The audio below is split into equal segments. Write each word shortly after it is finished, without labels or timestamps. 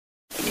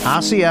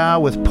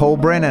RCR with Paul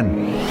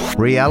Brennan,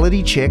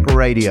 Reality Check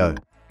Radio.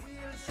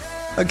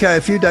 Okay,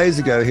 a few days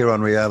ago here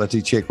on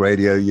Reality Check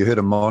Radio, you heard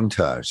a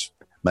montage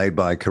made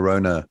by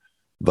coronavirus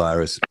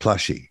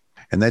plushie,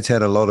 and that's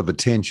had a lot of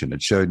attention.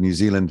 It showed New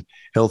Zealand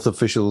health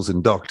officials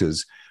and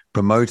doctors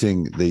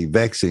promoting the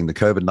vaccine, the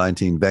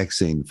COVID-19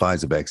 vaccine,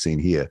 Pfizer vaccine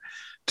here,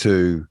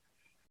 to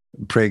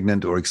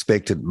pregnant or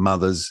expectant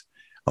mothers,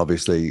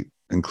 obviously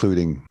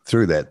including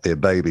through that their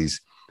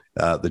babies,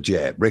 the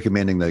jab,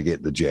 recommending they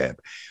get the jab.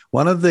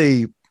 One of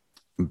the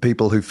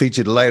people who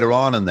featured later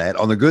on in that,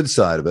 on the good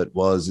side of it,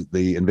 was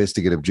the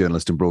investigative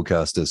journalist and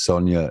broadcaster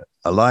Sonia.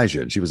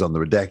 And she was on the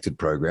Redacted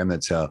program.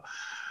 That's how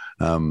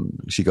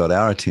she got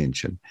our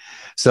attention.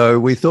 So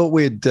we thought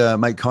we'd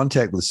make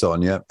contact with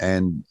Sonia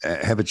and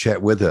have a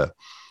chat with her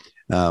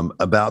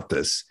about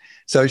this.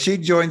 So she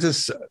joins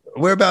us.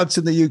 Whereabouts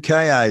in the UK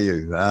are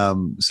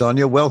you?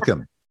 Sonia,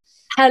 welcome.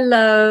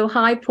 Hello.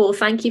 Hi, Paul.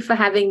 Thank you for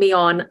having me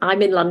on.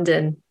 I'm in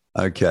London.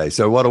 Okay.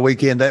 So what a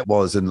weekend that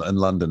was in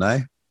London,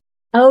 eh?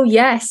 Oh,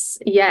 yes.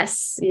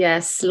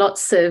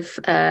 Lots of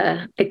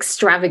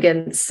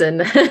extravagance and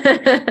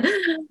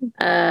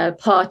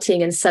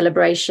partying and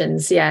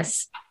celebrations.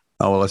 Yes.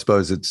 Oh, well, I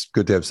suppose it's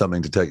good to have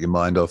something to take your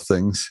mind off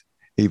things,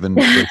 even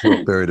for a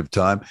short period of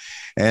time.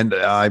 And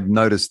I've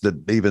noticed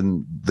that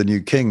even the new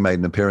king made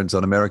an appearance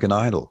on American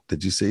Idol.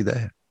 Did you see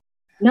that?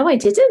 No, I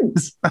didn't.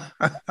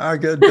 Oh,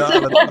 good.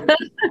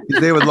 He's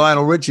there with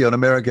Lionel Richie on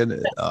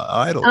American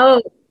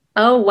Idol.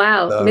 Oh,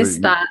 wow. So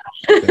missed that.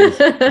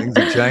 things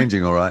are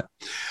changing, all right.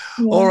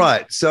 Yeah. All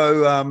right.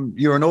 So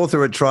you're an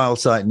author at Trial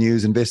Site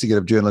News,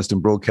 investigative journalist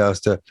and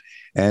broadcaster,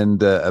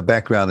 and a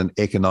background in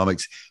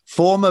economics.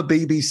 Former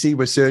BBC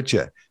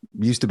researcher,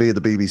 used to be at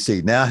the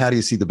BBC. Now, how do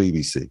you see the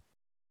BBC?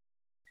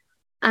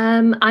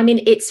 I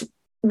mean, it's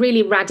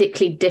really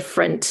radically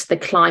different, the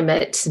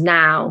climate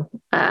now,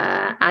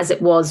 as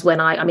it was when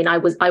I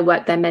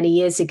worked there many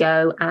years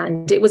ago,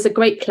 and it was a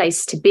great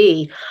place to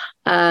be.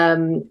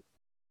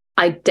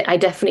 I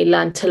definitely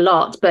learned a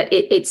lot, but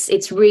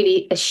it's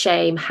really a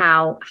shame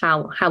how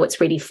it's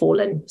really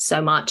fallen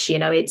so much. You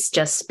know, it's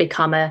just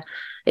become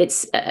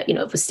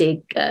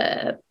obviously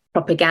a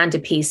propaganda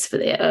piece for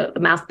the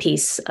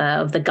mouthpiece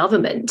of the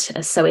government.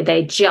 So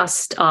they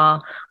just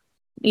are,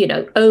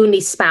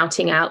 only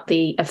spouting out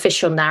the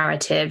official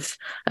narrative,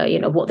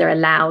 what they're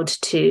allowed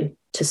to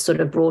sort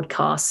of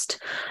broadcast.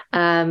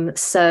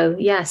 So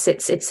yes,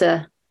 it's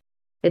a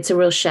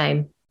real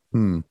shame.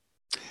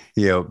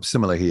 Yeah,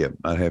 similar here,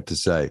 I have to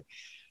say.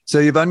 So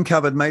you've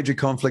uncovered major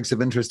conflicts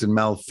of interest and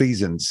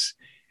malfeasance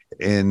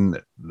in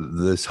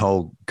this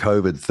whole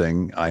COVID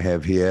thing I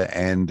have here,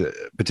 and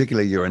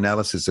particularly your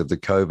analysis of the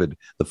Pfizer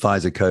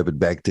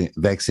COVID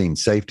vaccine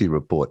safety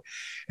report.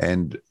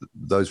 And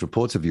those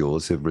reports of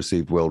yours have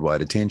received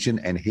worldwide attention,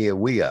 and here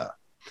we are.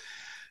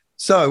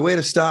 So where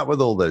to start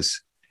with all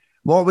this?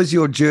 What was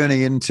your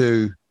journey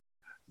into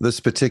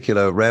this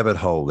particular rabbit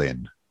hole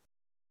then?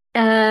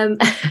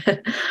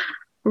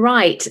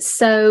 Right.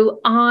 So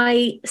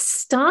I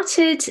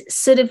started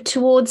sort of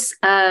towards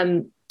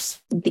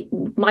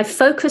my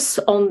focus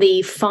on the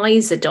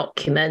Pfizer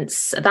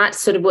documents. That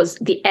sort of was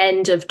the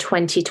end of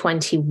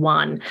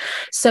 2021.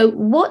 So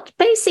what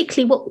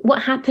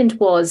happened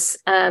was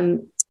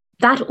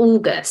that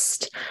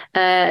August,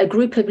 a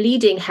group of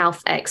leading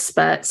health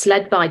experts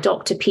led by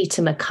Dr.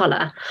 Peter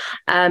McCullough,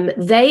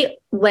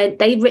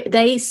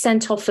 they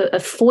sent off a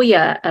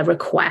FOIA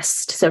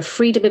request, so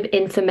Freedom of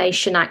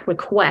Information Act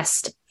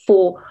request,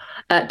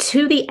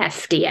 to the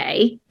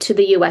FDA, to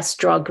the US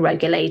drug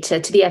regulator,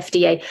 to the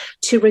FDA,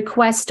 to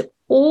request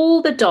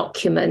all the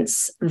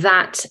documents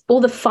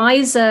all the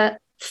Pfizer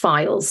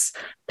files,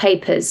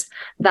 papers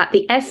that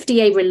the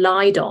FDA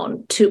relied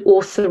on to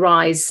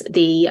authorize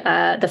the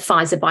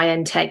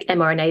Pfizer-BioNTech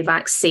mRNA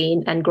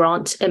vaccine and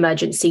grant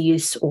emergency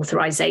use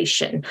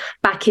authorization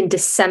back in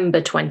December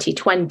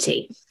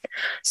 2020.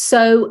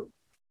 So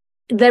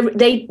the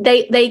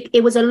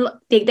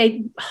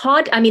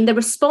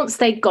response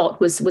they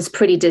got was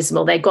pretty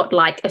dismal. They got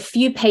like a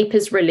few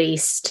papers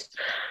released,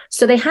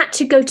 so they had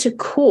to go to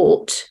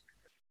court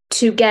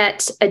to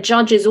get a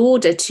judge's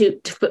order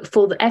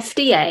for the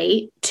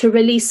FDA to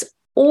release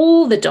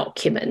all the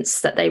documents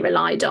that they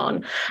relied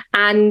on,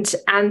 and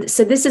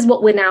so this is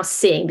what we're now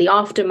seeing, the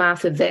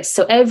aftermath of this.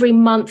 So every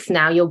month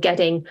now you're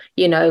getting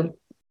a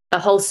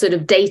whole sort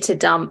of data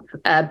dump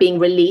being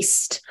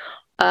released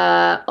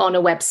on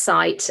a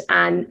website,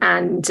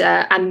 and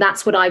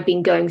that's what I've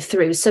been going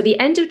through. So the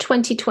end of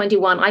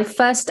 2021, I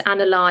first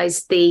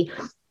analyzed the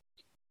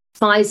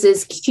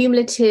Pfizer's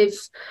cumulative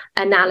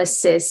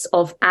analysis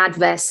of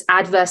adverse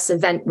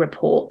event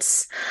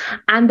reports,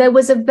 and there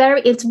was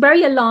it's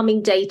very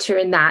alarming data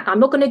in that. I'm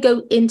not going to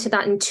go into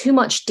that in too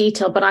much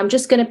detail, but I'm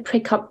just going to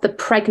pick up the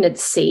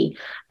pregnancy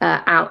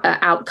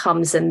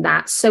outcomes in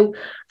that. So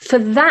for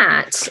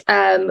that,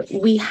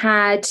 we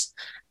had.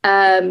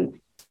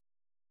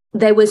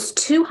 There was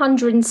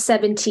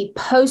 270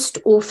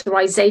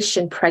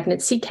 post-authorization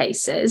pregnancy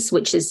cases,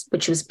 which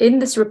was in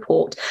this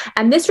report.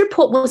 And this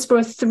report was for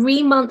a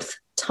 3-month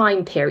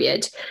time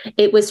period.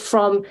 It was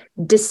from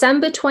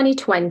December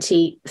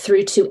 2020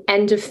 through to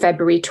end of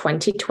February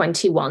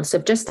 2021. So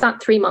just that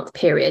 3-month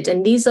period.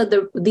 And these are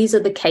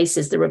the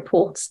cases, the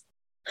reports.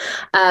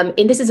 And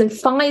this is in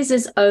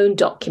Pfizer's own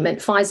document,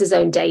 Pfizer's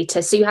own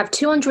data. So you have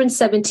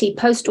 270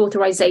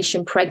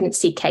 post-authorization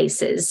pregnancy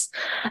cases.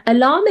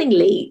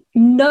 Alarmingly,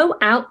 no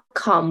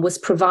outcome was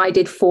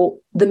provided for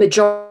the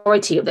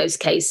majority of those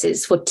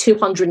cases, for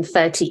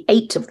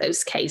 238 of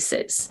those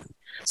cases.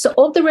 So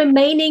of the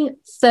remaining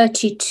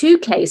 32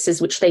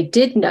 cases, which they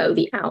did know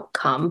the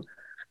outcome,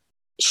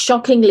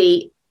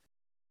 shockingly,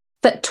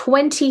 that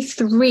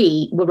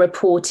 23 were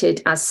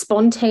reported as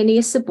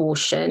spontaneous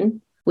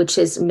abortion, which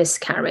is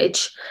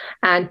miscarriage,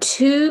 and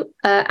 2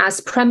 as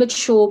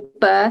premature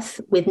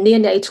birth with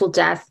neonatal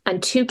death,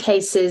 and 2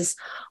 cases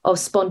of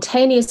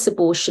spontaneous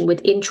abortion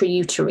with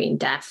intrauterine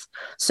death.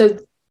 So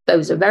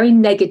those are very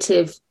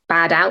negative,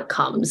 bad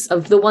outcomes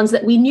of the ones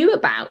that we knew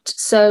about.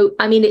 So,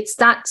 I mean, it's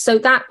that. So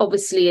that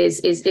obviously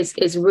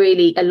is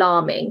really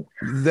alarming.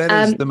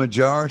 That is the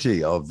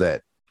majority of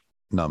that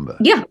number.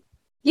 Yeah.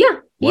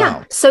 Wow.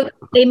 Yeah. So,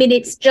 I mean,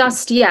 it's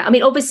just, I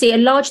mean, obviously a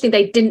large thing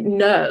they didn't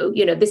know,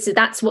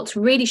 that's what's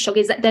really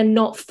shocking, is that they're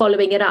not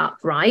following it up,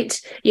 right?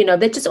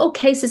 They're just all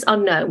cases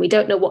unknown. We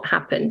don't know what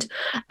happened.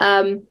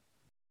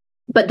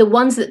 But the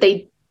ones that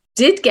they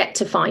did get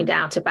to find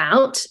out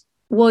about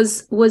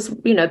was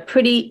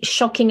pretty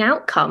shocking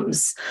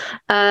outcomes.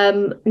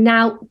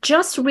 Now,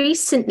 just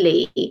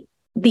recently,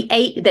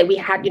 that we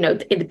had,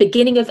 in the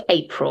beginning of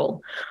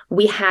April,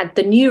 we had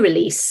the new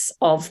release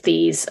of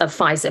these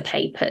Pfizer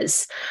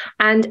papers.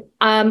 And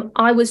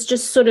I was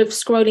just sort of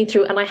scrolling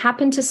through, and I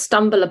happened to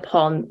stumble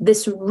upon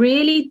this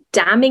really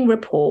damning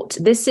report.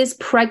 This is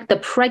the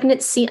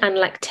Pregnancy and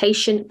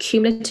Lactation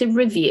Cumulative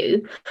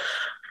Review.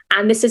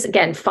 And this is,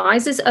 again,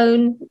 Pfizer's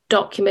own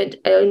document,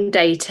 own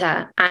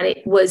data. And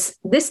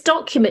this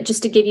document,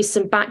 just to give you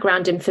some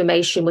background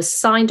information, was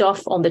signed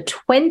off on the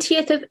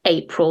 20th of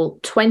April,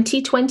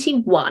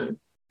 2021.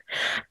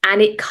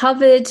 And it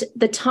covered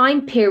the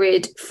time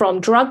period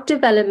from drug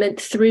development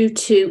through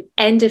to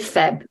end of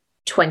Feb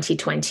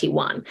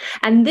 2021.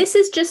 And this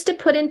is just to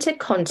put into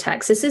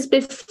context. This is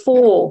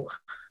before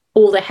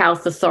all the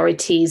health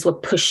authorities were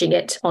pushing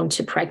it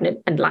onto pregnant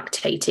and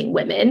lactating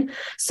women.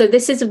 So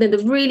this is in the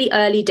really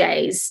early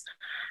days.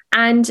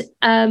 And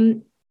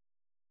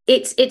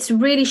it's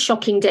really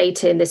shocking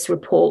data in this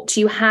report.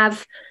 You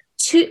have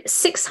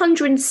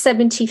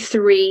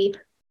 673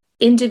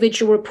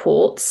 individual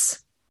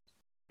reports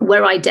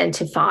were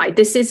identified.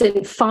 This is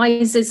in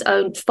Pfizer's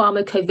own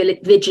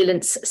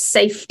pharmacovigilance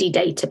safety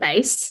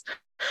database.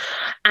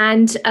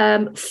 And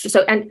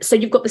so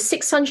you've got the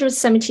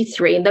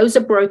 673, and those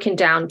are broken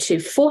down to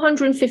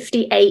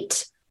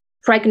 458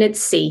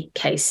 pregnancy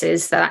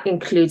cases. That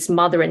includes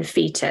mother and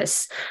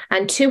fetus,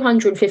 and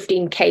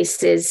 215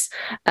 cases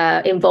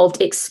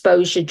involved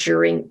exposure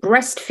during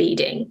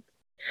breastfeeding.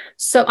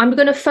 So I'm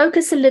going to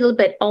focus a little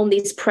bit on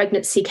these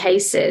pregnancy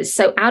cases.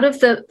 So out of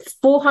the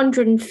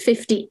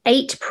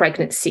 458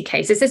 pregnancy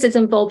cases, this is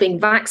involving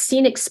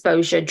vaccine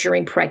exposure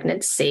during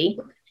pregnancy,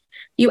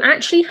 you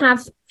actually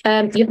have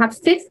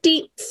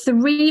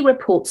 53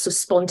 reports of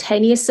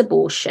spontaneous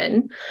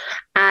abortion,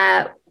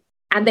 and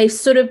they've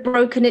sort of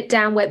broken it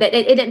down where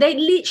they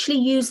literally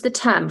use the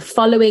term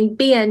following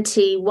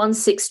BNT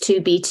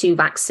 162b2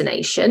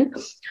 vaccination.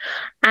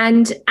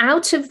 And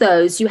out of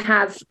those, you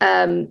have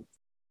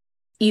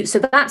so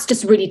that's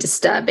just really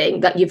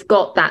disturbing that you've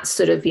got that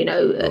sort of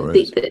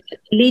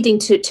leading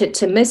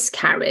to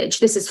miscarriage.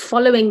 This is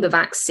following the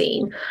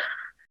vaccine.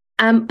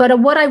 But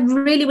what I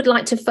really would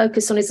like to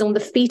focus on is on the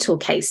fetal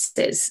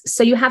cases.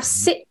 So you have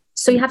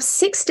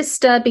six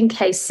disturbing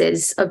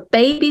cases of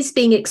babies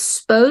being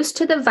exposed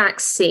to the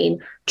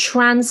vaccine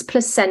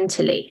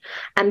transplacentally.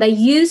 And they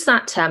use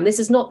that term. This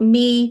is not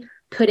me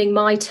putting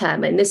my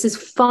term in. This is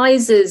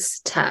Pfizer's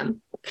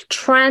term,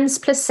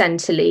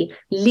 transplacentally,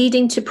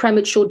 leading to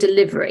premature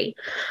delivery.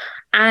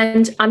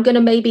 And I'm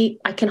going to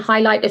I can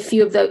highlight a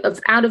few of those.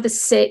 Out of the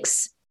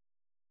 6,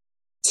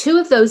 2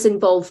 of those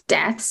involve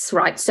deaths,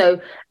 right?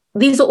 So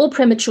these are all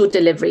premature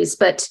deliveries,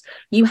 but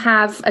you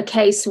have a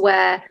case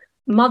where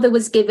mother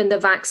was given the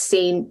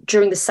vaccine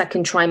during the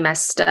 2nd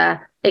trimester,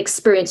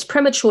 experienced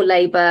premature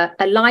labor,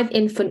 a live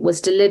infant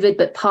was delivered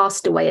but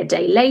passed away a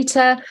day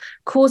later.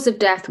 Cause of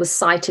death was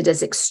cited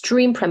as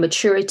extreme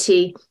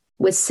prematurity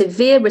with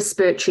severe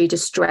respiratory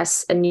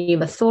distress and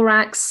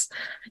pneumothorax.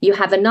 You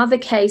have another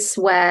case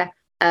where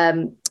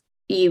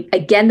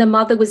the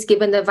mother was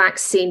given the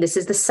vaccine. This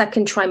is the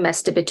 2nd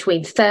trimester,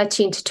 between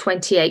 13 to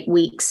 28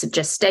 weeks of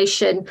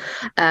gestation.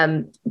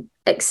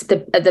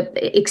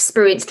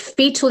 Experienced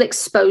fetal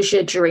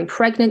exposure during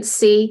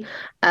pregnancy.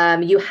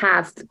 You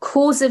have the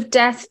cause of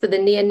death for the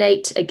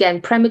neonate,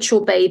 again,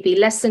 premature baby,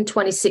 less than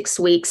 26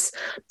 weeks,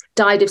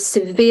 died of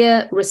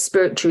severe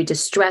respiratory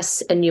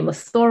distress and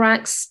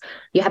pneumothorax.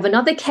 You have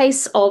another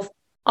case of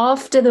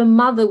after the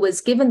mother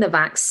was given the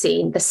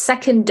vaccine, the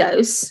 2nd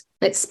dose,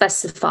 it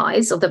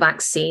specifies, of the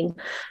vaccine,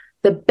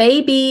 the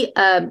baby,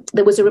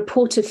 there was a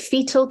report of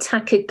fetal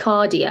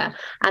tachycardia,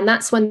 and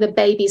that's when the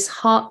baby's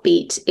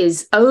heartbeat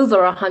is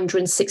over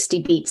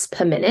 160 beats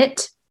per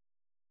minute.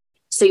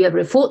 So you have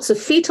reports of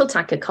fetal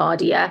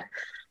tachycardia,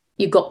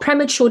 you've got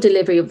premature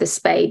delivery of this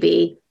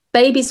baby,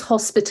 baby's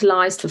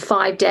hospitalized for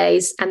 5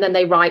 days, and then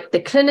they write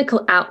the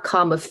clinical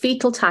outcome of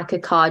fetal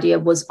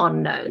tachycardia was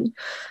unknown.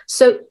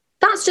 So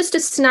that's just a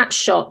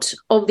snapshot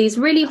of these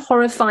really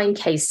horrifying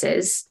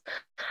cases.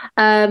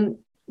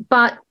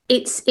 But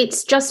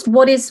it's just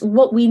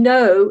what we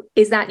know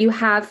is that you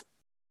have,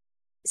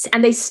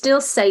 and they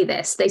still say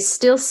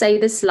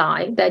this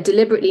lie, they're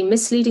deliberately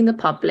misleading the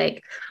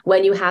public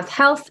when you have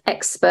health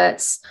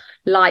experts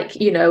like,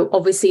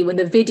 obviously when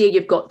the video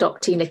you've got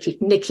Dr.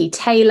 Nikki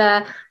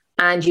Taylor,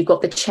 and you've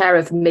got the chair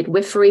of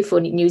midwifery for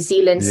New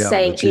Zealand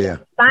saying,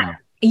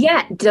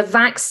 the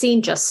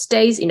vaccine just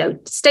stays in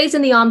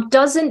the arm,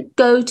 doesn't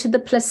go to the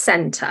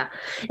placenta.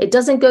 It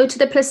doesn't go to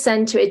the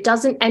placenta. It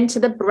doesn't enter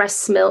the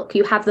breast milk.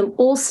 You have them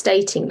all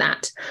stating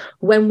that,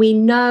 when we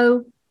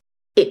know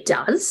it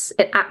does.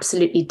 It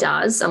absolutely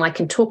does. And I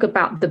can talk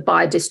about the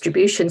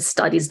biodistribution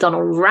studies done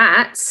on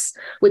rats,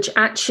 which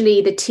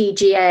actually the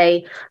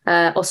TGA,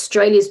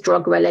 Australia's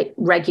drug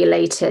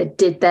regulator,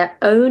 did their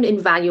own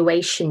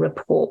evaluation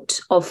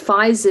report of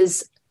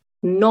Pfizer's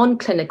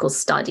non-clinical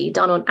study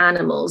done on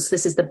animals.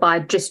 This is the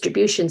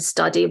biodistribution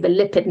study of the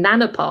lipid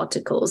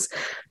nanoparticles,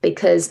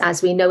 because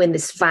as we know in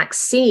this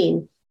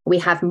vaccine, we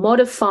have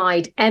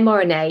modified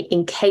mRNA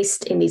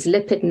encased in these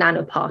lipid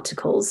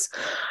nanoparticles.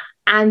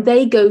 And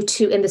they go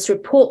to, in this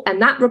report,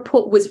 and that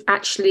report was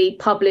actually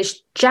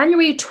published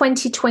January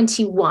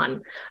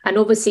 2021. And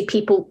obviously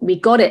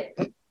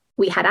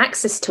we had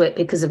access to it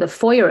because of the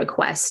FOIA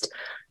request.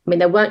 I mean,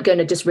 they weren't going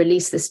to just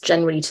release this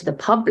generally to the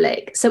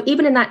public. So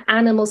even in that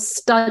animal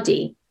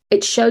study,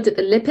 it showed that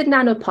the lipid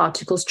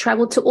nanoparticles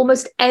traveled to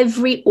almost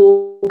every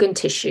organ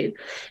tissue,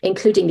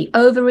 including the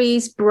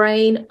ovaries,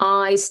 brain,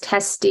 eyes,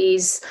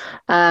 testes.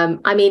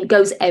 It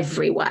goes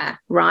everywhere,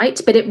 right?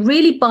 But it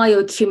really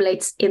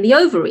bioaccumulates in the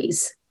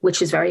ovaries,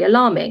 which is very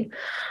alarming.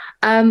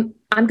 I'm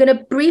going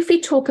to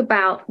briefly talk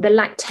about the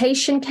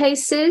lactation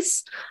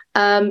cases.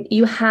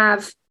 You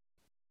have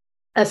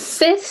a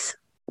fifth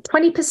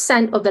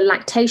 20% of the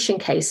lactation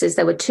cases,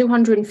 there were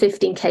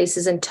 215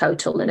 cases in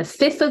total, and a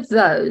fifth of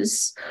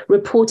those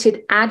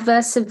reported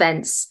adverse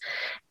events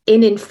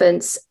in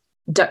infants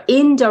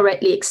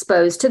indirectly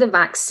exposed to the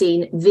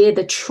vaccine via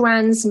the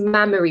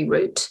transmammary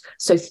route,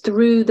 so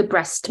through the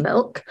breast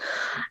milk.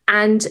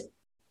 And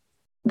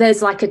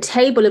there's like a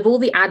table of all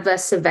the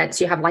adverse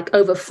events. You have like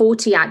over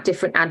 40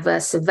 different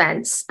adverse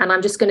events. And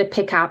I'm just going to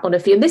pick out on a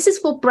few. And this is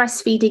for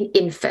breastfeeding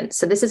infants.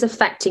 So this is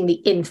affecting the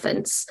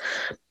infants.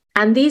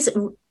 And these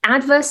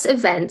adverse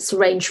events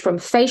range from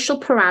facial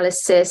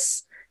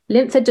paralysis,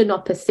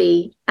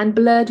 lymphadenopathy, and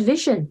blurred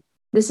vision.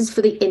 This is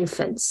for the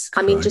infants.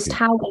 I mean, just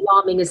how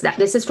alarming is that?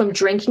 This is from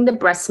drinking the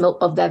breast milk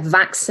of their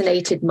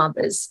vaccinated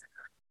mothers.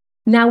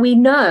 Now, we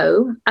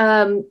know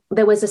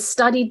there was a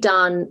study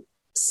done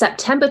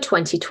September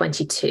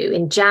 2022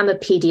 in JAMA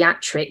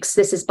Pediatrics.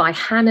 This is by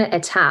Hannah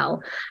et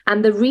al.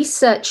 And the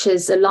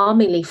researchers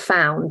alarmingly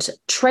found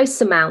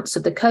trace amounts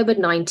of the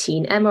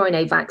COVID-19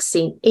 mRNA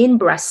vaccine in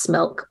breast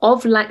milk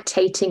of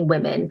lactating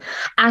women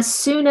as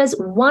soon as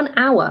 1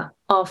 hour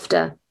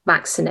after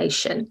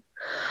vaccination.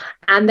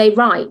 And they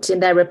write in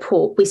their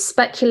report, we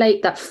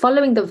speculate that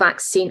following the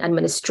vaccine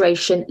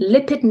administration,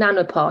 lipid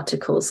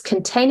nanoparticles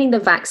containing the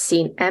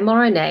vaccine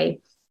mRNA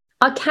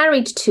are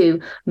carried to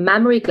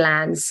mammary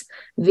glands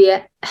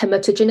via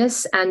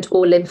hematogenous and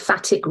or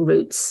lymphatic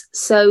routes.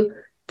 So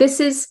this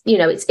is,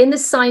 it's in the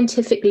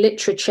scientific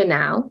literature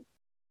now,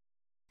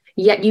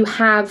 yet you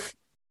have,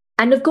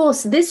 and of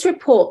course, this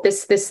report,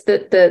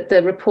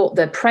 the report,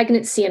 the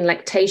Pregnancy and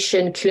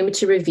Lactation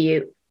Cumulative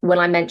Review, when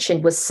I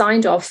mentioned, was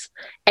signed off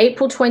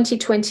April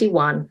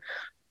 2021.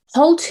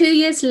 Whole 2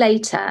 years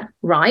later,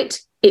 right,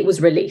 it was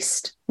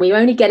released. We're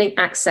only getting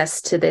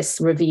access to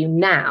this review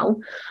now.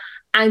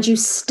 And you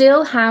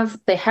still have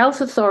the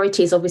health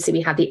authorities, obviously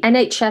we have the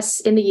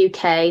NHS in the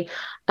UK,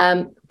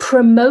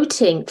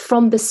 promoting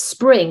from the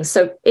spring.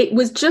 So it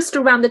was just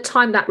around the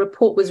time that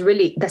report was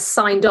really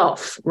signed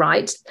off,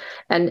 right?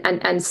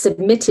 And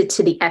submitted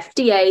to the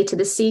FDA, to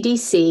the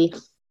CDC.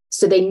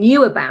 So they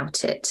knew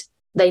about it.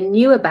 They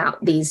knew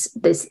about this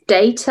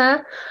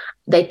data.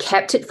 They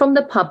kept it from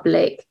the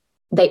public.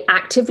 They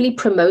actively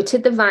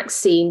promoted the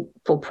vaccine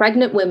for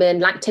pregnant women,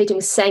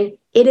 lactating, saying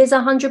it is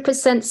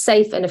 100%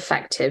 safe and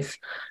effective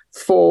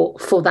for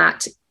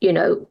that,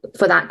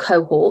 for that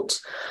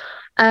cohort.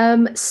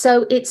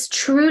 So it's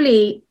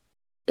truly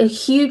a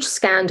huge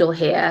scandal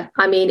here.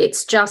 I mean,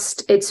 it's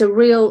a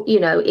real,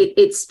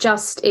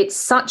 it's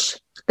such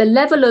the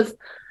level of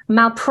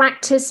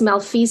malpractice,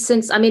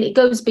 malfeasance. I mean, it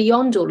goes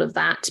beyond all of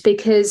that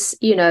because,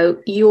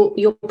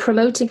 you're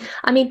promoting.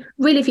 I mean,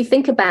 really, if you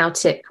think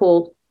about it,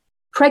 Paul,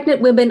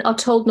 pregnant women are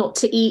told not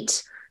to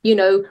eat,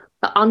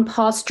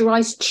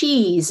 unpasteurized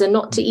cheese and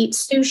not to eat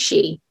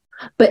sushi.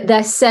 But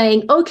they're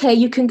saying, okay,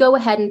 you can go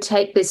ahead and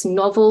take this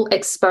novel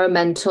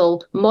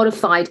experimental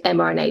modified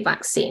mRNA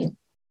vaccine.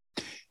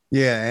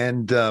 Yeah,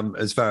 and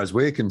as far as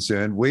we're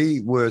concerned,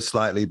 we were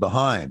slightly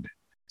behind.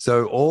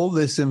 So all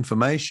this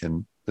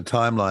information, the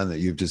timeline that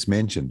you've just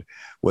mentioned,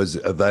 was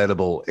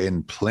available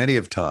in plenty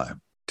of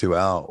time to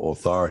our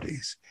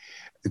authorities.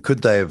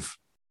 Could they have?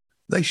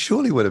 They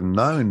surely would have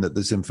known that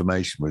this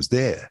information was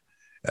there.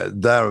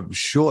 They're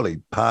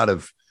surely part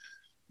of,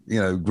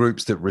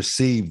 groups that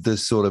receive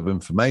this sort of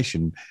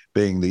information,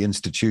 being the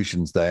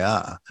institutions they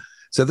are.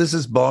 So this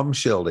is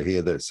bombshell to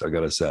hear this, I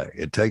got to say.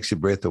 It takes your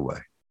breath away.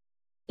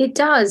 It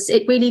does.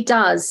 It really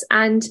does.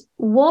 And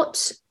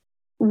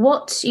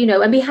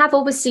and we have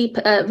obviously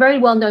a very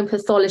well-known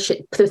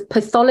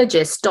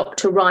pathologist,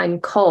 Dr. Ryan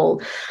Cole,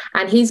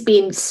 and he's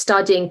been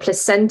studying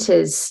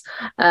placentas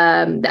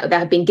that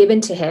have been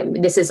given to him.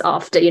 This is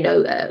after,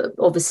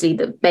 obviously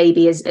the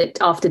baby is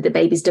after the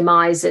baby's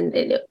demise and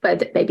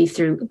maybe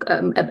through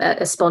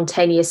a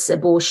spontaneous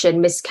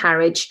abortion,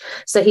 miscarriage.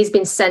 So he's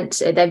been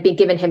they've been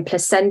given him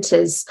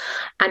placentas,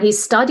 and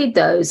he's studied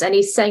those, and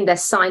he's saying they're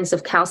signs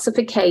of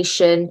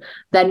calcification.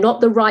 They're not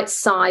the right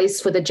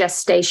size for the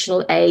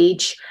gestational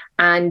age.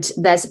 And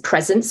there's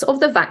presence of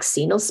the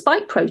vaccine or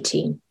spike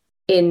protein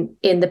in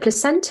the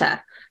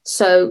placenta.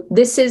 So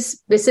this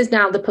is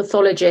now the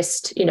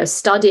pathologist,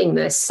 studying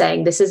this,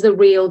 saying this is the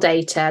real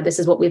data. This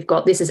is what we've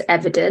got. This is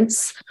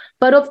evidence.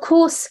 But of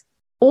course,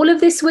 all of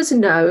this was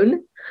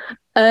known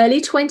around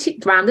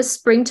the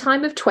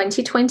springtime of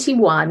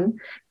 2021,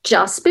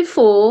 just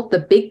before the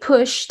big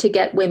push to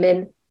get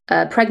women,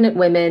 pregnant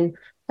women,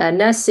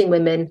 nursing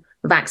women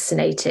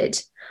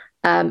vaccinated.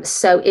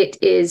 So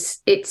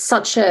it's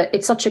such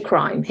a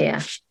crime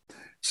here.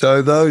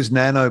 So those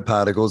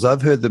nanoparticles,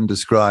 I've heard them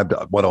described,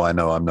 what do I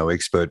know? I'm no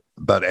expert,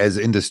 but as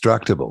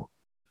indestructible.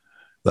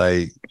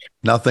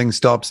 Nothing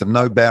stops them.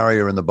 No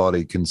barrier in the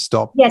body can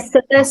stop. Yes,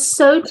 so they're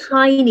so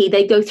tiny.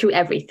 They go through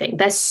everything.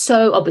 They're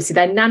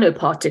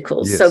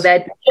nanoparticles. Yes. So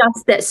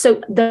so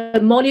the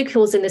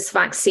molecules in this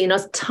vaccine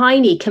are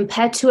tiny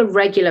compared to a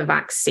regular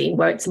vaccine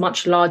where it's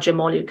much larger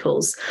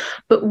molecules.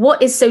 But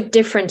what is so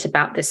different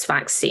about this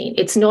vaccine?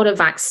 It's not a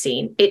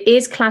vaccine. It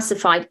is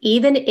classified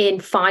even in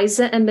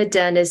Pfizer and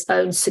Moderna's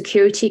own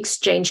Security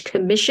Exchange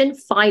Commission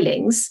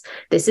filings.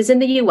 This is in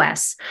the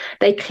US.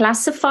 They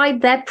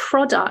classified their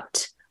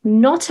product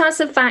not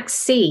as a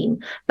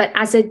vaccine, but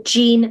as a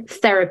gene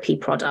therapy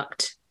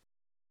product,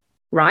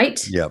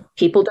 right? Yeah.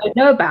 People don't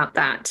know about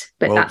that.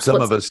 But that's some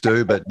of us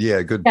do, but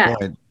good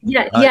point.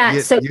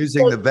 Yeah. So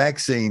using the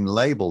vaccine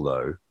label,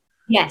 though.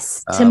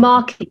 Yes, to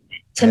market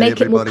it, to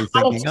make it more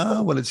everybody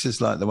thinking, it's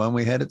just like the one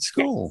we had at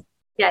school.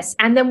 Yes.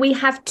 And then we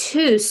have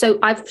two. So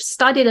I've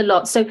studied a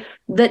lot. So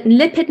the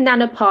lipid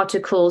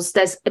nanoparticles,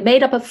 there's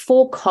made up of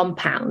 4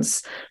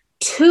 compounds.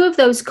 2 of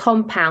those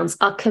compounds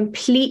are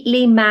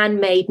completely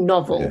man-made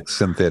novel. Yeah,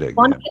 synthetic.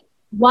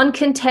 One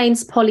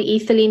contains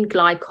polyethylene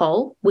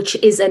glycol, which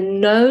is a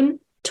known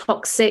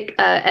toxic.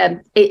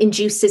 It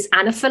induces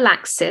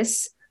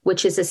anaphylaxis,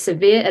 which is a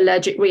severe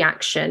allergic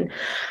reaction.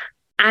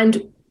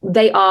 And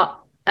they are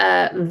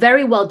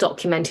very well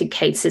documented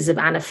cases of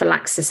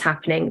anaphylaxis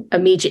happening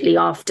immediately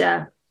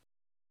after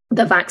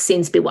the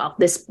vaccines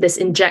this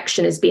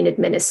injection has been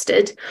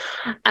administered.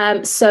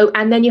 And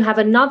then you have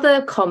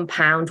another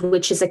compound,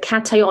 which is a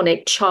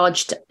cationic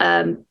charged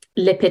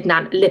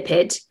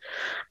lipid,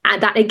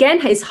 and that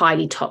again is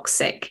highly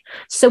toxic.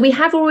 So we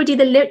have already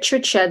the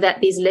literature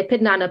that these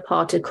lipid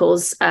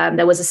nanoparticles,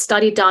 there was a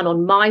study done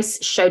on mice,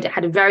 showed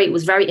it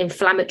was very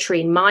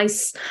inflammatory in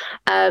mice.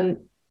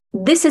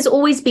 This has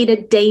always been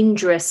a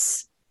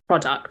dangerous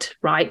product,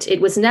 right? It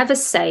was never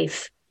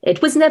safe. It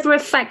was never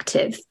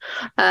effective,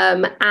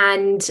 what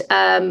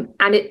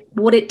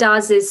it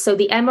does is, so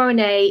the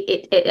mRNA,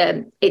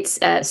 the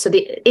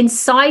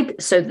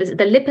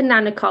lipid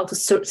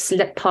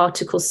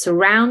nanoparticles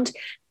surround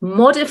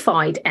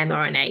modified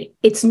mRNA.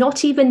 It's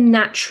not even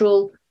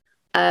natural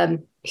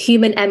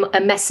human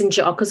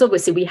messenger, because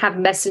obviously we have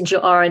messenger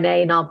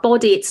RNA in our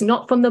body. It's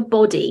not from the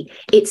body.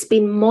 It's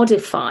been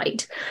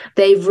modified.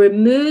 They've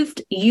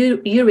removed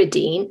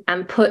uridine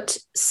and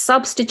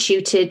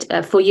substituted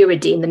for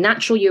uridine, the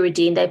natural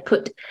uridine, they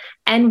put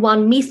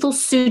N1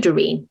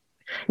 methylpseudourine.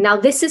 Now,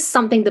 this is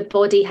something the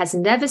body has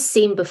never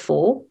seen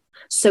before.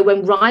 So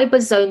when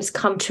ribosomes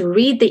come to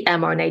read the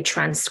mRNA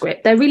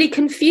transcript, they're really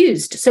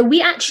confused. So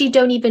we actually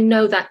don't even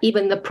know that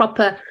even the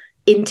proper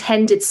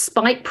intended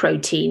spike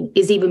protein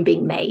is even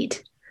being made.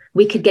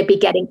 We could be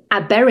getting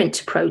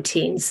aberrant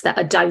proteins that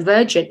are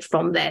divergent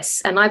from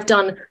this. And I've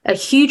done a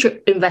huge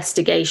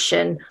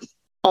investigation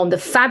on the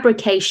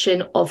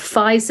fabrication of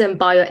Pfizer and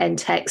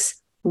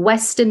BioNTech's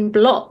Western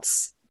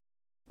blots,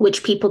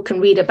 which people can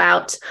read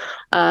about.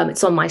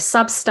 It's on my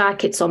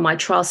Substack, it's on my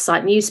Trial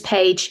Site news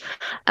page.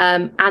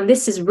 And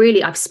this is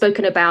really, I've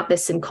spoken about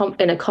this in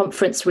a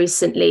conference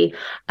recently.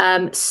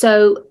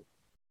 So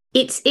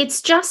I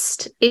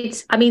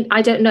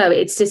don't know.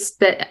 It's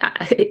just that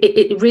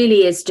it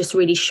really is just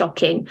really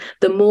shocking.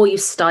 The more you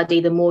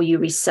study, the more you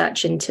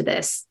research into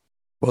this.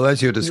 Well,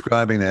 as you're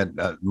describing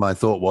that, my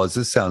thought was,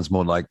 this sounds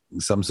more like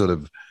some sort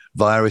of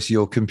virus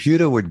your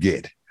computer would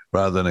get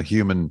rather than a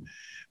human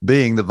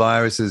being. The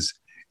virus is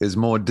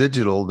more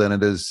digital than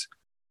it is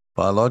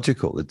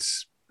biological.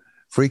 It's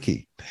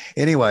freaky.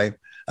 Anyway,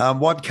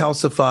 what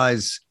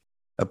calcifies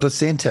a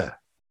placenta?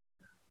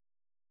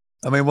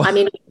 I mean,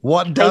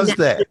 what does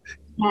that?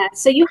 Yeah.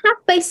 So you have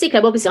basically,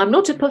 obviously, I'm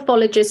not a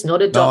pathologist,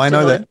 not a doctor. No, I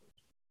know that.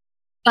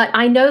 But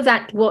I know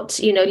that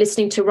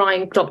listening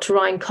to Dr.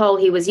 Ryan Cole,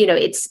 he was,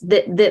 it's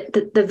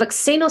the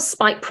vaccinal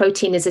spike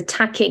protein is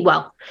attacking.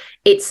 Well,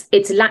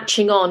 it's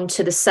latching on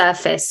to the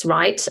surface,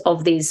 right,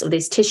 of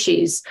these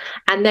tissues,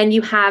 and then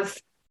you have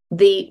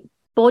the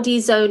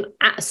body's own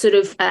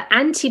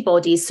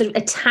antibodies sort of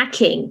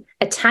attacking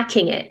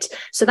it.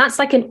 So that's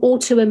like an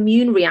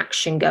autoimmune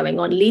reaction going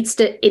on, leads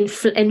to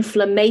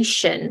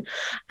inflammation,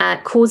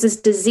 causes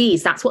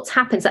disease. That's what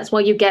happens. That's why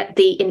you get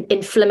the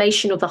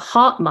inflammation of the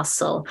heart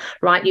muscle,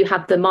 right? You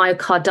have the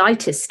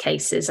myocarditis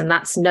cases, and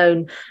that's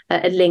known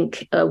a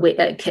link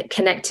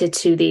connected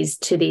to these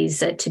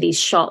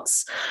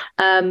shots.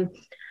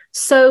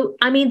 So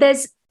I mean,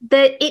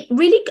 it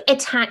really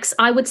attacks,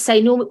 I would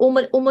say,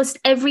 almost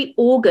every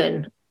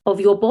organ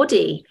of your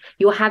body.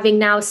 You're having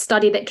now a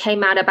study that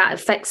came out about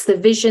affects the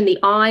vision, the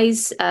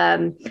eyes,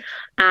 and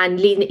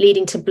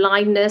leading to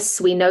blindness.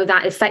 We know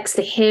that affects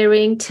the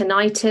hearing,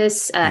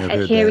 tinnitus,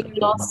 hearing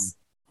loss.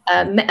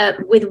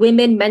 With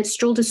women,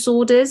 menstrual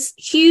disorders,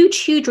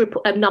 huge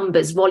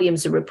numbers,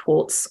 volumes of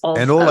reports of,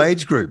 and all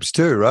age groups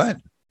too, right?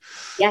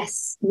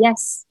 Yes,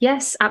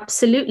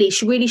 absolutely.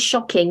 It's really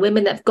shocking.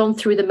 Women that have gone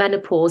through the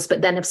menopause,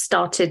 but then have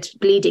started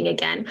bleeding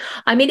again.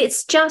 I mean,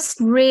 it's just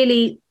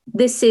really,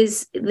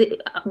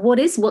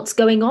 what's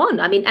going on.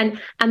 I mean, and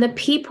the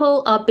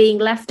people are being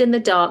left in the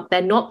dark.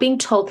 They're not being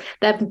told,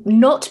 they've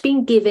not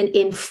been given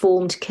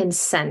informed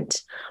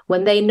consent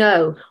when they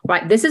know,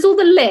 right, this is all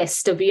the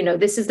list of,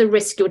 this is the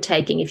risk you're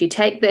taking. If you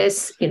take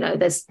this,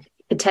 there's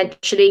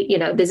potentially,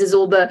 this is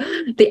all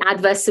the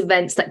adverse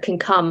events that can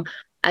come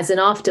as an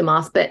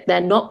aftermath, but they're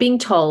not being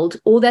told.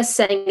 All they're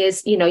saying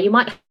is, you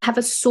might have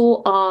a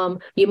sore arm,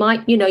 you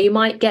might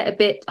get a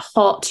bit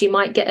hot, you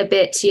might get a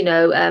bit,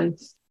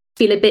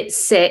 feel a bit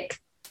sick.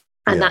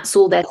 And that's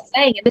all they're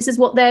saying. And this is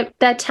what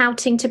they're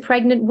touting to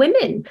pregnant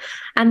women.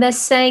 And they're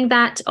saying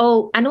that,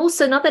 and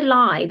also another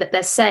lie that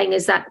they're saying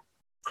is that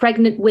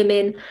pregnant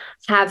women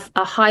have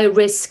a higher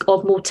risk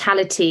of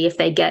mortality if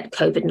they get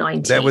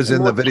COVID-19. That was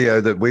in the video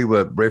that we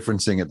were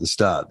referencing at the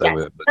start. They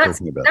were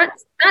talking about.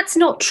 That's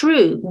not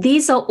true.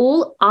 These are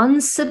all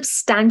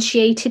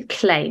unsubstantiated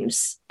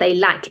claims. They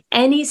lack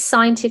any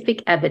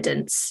scientific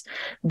evidence.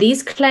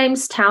 These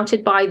claims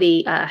touted by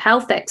the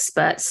health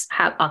experts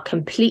are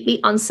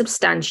completely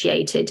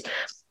unsubstantiated.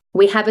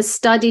 We have a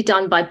study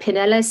done by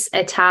Pinellas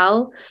et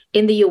al.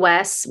 In the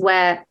US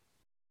where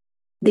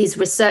these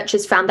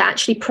researchers found that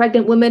actually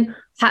pregnant women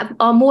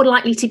are more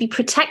likely to be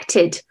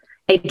protected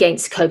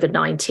against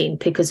COVID-19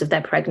 because of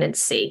their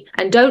pregnancy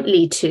and doesn't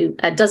lead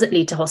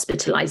to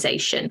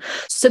hospitalization.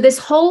 So this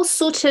whole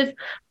sort of,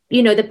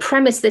 the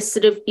premise, this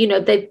sort of,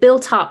 they've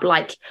built up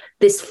like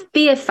this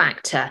fear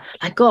factor,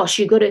 like, gosh,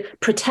 you've got to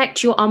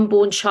protect your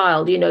unborn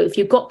child. If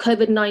you've got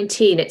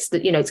COVID-19, it's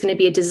going to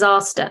be a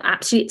disaster.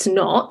 Actually, it's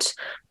not,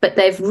 but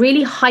they've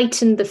really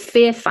heightened the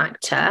fear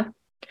factor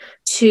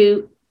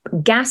to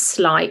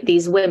gaslight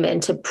these women,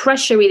 to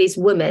pressure these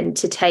women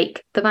to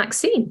take the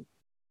vaccine.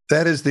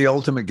 That is the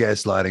ultimate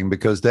gaslighting,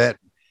 because that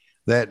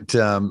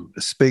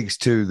speaks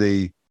to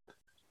the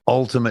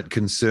ultimate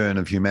concern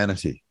of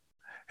humanity,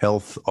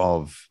 health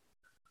of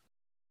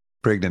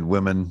pregnant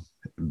women,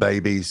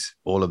 babies,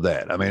 all of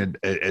that. I mean,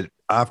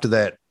 after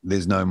that,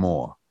 there's no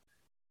more.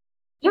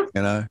 Yeah.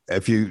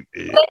 If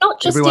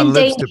everyone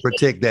lives to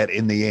protect that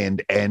in the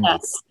end, and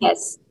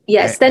yes,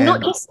 they're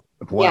not just.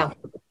 Wow. Yeah.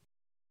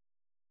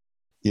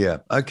 Yeah.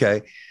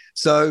 Okay.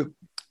 So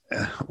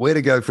where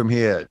to go from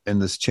here in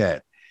this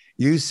chat?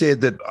 You said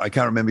that, I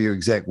can't remember your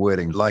exact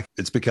wording, like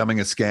it's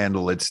becoming a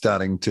scandal. It's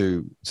starting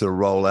to sort of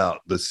roll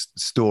out this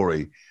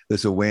story,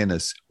 this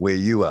awareness where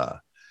you are.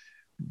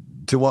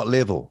 To what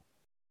level?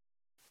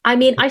 I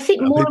mean, I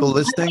think more people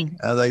listening,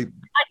 are they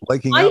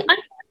waking up?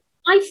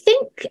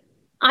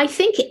 I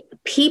think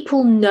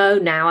people know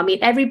now. I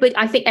mean,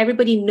 I think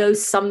everybody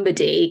knows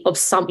somebody of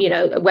some,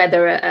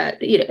 whether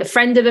a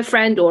friend of a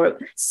friend or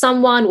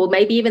someone, or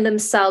maybe even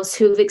themselves,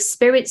 who have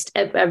experienced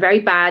a very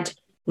bad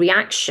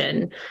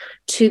reaction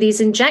to these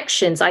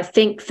injections. I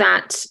think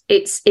that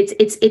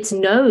it's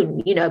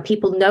known.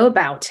 People know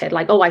about it.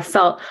 Like, I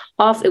felt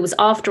it was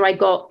after I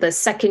got the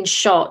second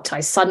shot,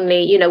 I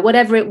suddenly,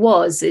 whatever it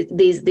was,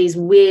 these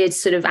weird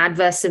sort of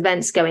adverse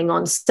events going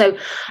on. So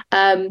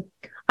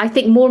I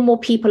think more and more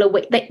people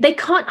are, they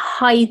can't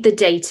hide the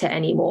data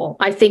anymore.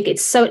 I think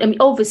it's so,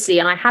 obviously,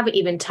 and I haven't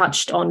even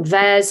touched on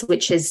VAERS,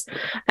 which is,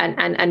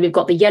 and we've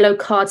got the yellow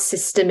card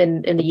system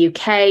in the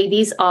UK.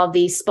 These are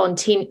the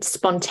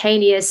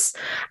spontaneous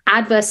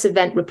adverse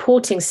event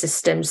reporting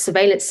systems,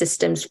 surveillance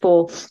systems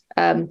for,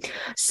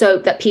 so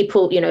that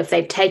people, if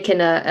they've taken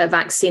a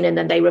vaccine and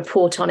then they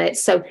report on it.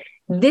 So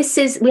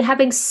we're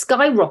having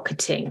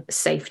skyrocketing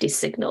safety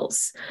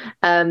signals.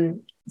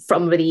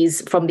 From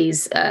these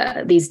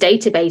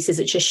databases,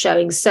 it's just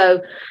showing.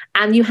 So,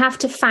 and you have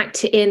to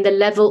factor in the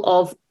level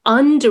of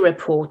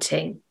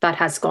underreporting that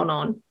has gone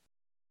on.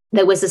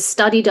 There was a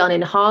study done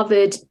in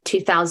Harvard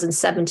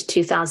 2007 to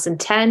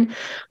 2010,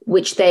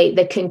 which they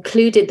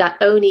concluded that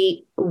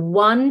only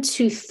 1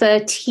 to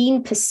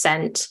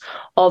 13%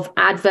 of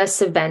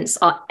adverse events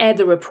are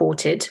ever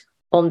reported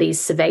on these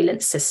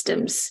surveillance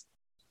systems.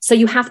 So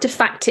you have to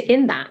factor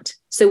in that.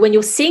 So when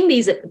you're seeing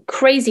these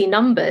crazy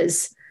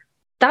numbers,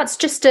 that's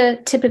just a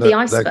tip of the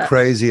iceberg. They're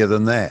crazier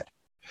than that.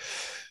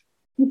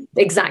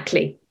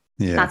 Exactly.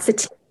 Yeah. That's the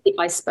tip of the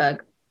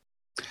iceberg.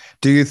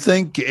 Do you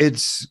think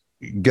it's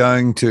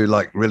going to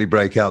really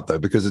break out though?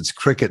 Because it's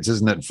crickets,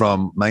 isn't it,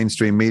 from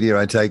mainstream media,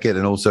 I take it,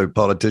 and also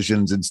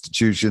politicians,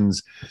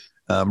 institutions,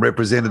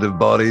 representative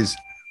bodies,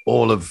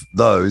 all of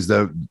those,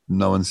 though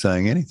no one's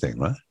saying anything,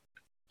 right?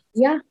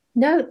 Yeah.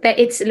 No,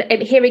 it's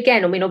here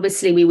again. I mean,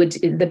 obviously,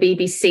 the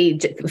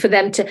BBC, for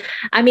them to,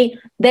 I mean,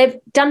 they've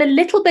done a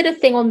little bit of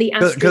thing on the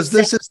because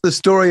this is the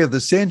story of the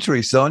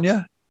century,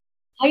 Sonia.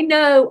 I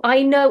know,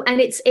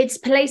 and it's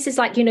places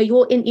like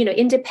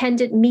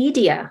independent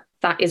media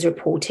that is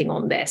reporting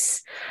on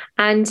this,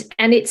 and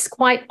it's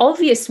quite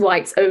obvious why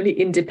it's only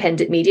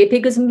independent media,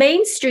 because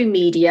mainstream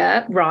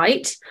media,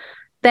 right?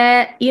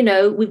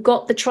 We've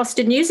got the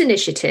Trusted News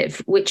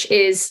Initiative, which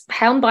is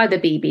helmed by the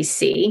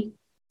BBC,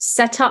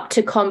 set up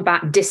to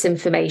combat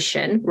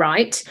disinformation,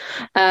 right?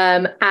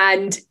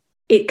 And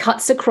it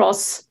cuts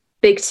across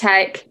big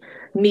tech,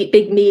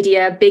 big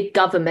media, big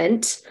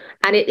government,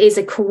 and it is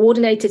a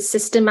coordinated,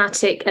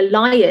 systematic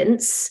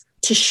alliance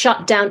to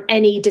shut down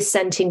any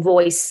dissenting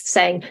voice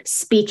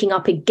speaking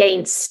up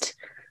against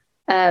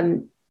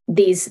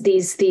these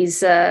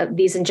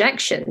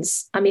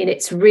injections. I mean,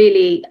 it's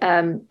really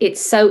it's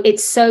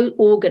so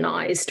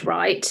organized,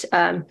 right?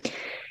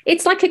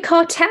 It's like a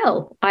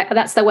cartel.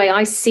 That's the way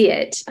I see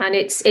it, and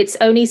it's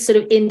only sort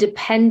of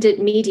independent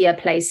media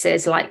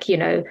places like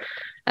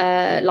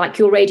like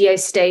your radio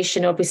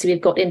station. Obviously,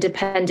 we've got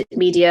independent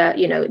media,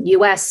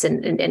 US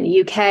and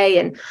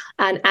UK,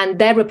 and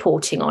they're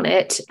reporting on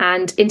it,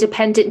 and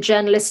independent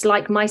journalists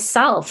like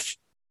myself,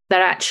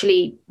 they're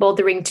actually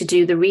bothering to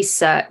do the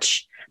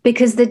research,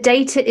 because the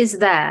data is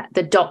there,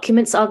 the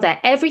documents are there.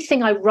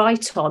 Everything I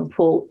write on,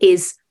 Paul,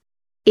 it's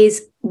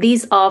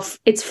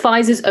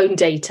Pfizer's own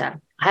data.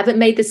 I haven't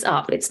made this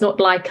up. It's not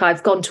like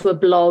I've gone to a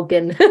blog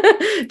and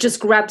just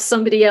grabbed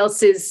somebody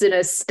else's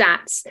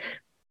stats.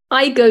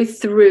 I go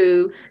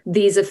through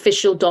these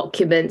official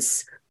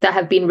documents that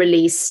have been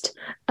released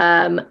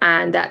and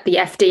that the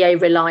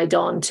FDA relied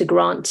on to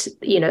grant,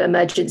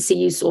 emergency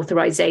use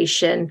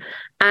authorization.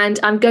 And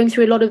I'm going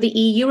through a lot of the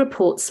EU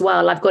reports as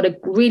well. I've got a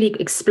really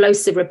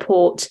explosive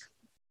report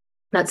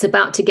that's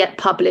about to get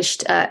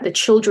published, the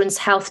Children's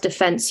Health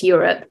Defence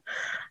Europe,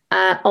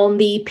 on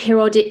the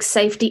periodic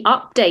safety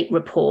update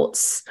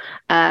reports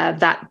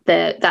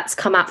that's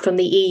come out from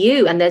the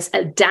EU, and there's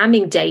a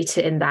damning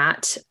data in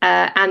that,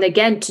 and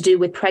again to do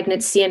with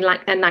pregnancy and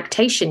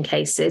lactation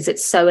cases.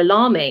 It's so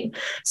alarming.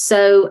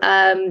 So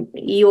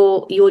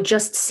you're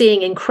just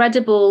seeing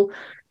incredible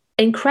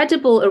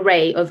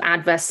array of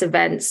adverse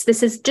events.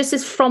 This is just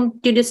as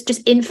from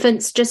just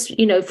infants,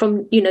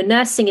 from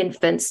nursing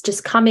infants,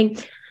 just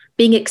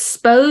being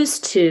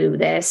exposed to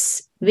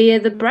this via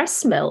the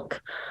breast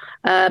milk.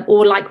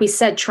 Or like we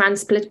said,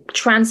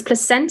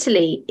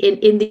 transplacentally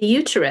in the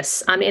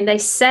uterus. I mean, they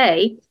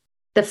say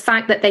the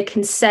fact that they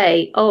can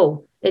say,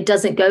 oh, it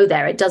doesn't go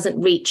there, it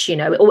doesn't reach,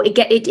 or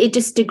it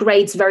just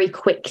degrades very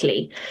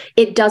quickly.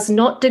 It does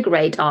not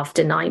degrade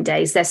after 9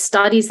 days. There's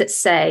studies that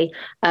say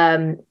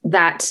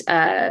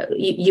that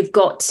you've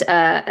got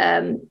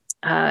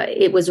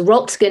it was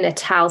Rotgen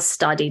et al.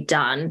 Study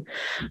done,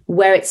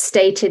 where it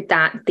stated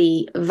that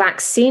the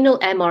vaccinal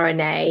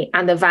mRNA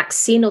and the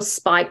vaccinal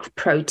spike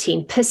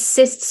protein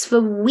persists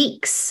for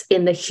weeks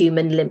in the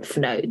human lymph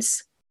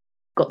nodes.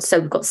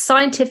 We've got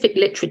scientific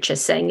literature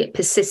saying it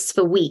persists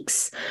for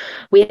weeks.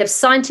 We have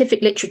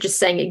scientific literature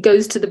saying it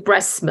goes to the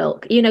breast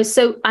milk.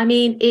 So I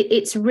mean,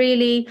 it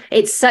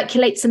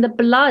circulates in the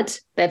blood.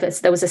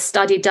 There was a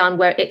study done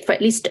where for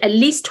at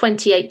least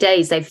 28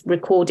 days they've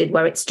recorded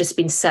where it's just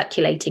been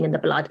circulating in the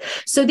blood.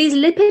 So these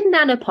lipid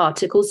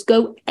nanoparticles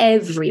go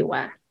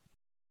everywhere.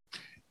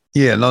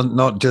 Yeah,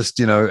 not just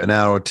an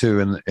hour or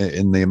two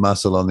in the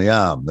muscle on the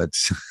arm.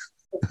 That's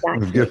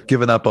exactly. We've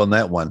given up on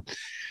that one.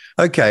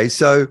 Okay,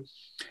 so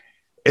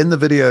in the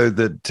video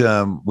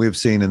that we've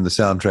seen in the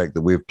soundtrack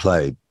that we've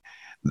played,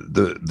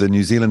 the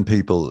New Zealand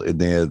people in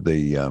there,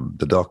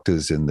 the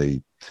doctors and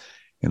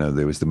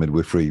there was the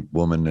midwifery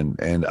woman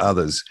and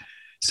others,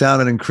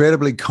 sounded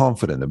incredibly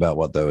confident about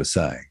what they were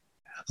saying.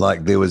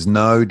 Like there was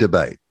no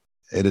debate.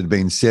 It had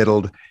been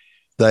settled.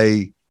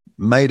 They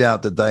made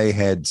out that they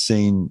had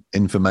seen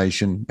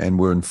information and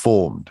were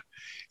informed,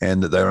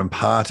 and that they were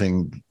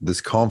imparting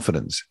this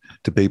confidence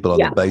to people on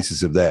the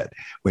basis of that,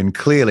 when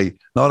clearly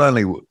not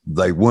only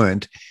they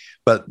weren't,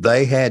 but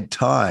they had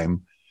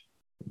time.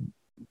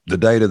 The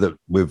data that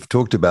we've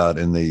talked about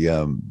in the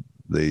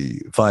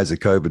Pfizer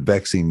COVID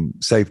vaccine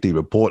safety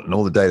report and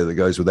all the data that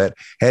goes with that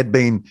had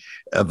been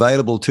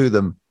available to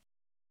them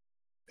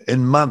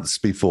in months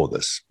before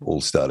this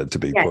all started to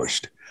be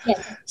pushed.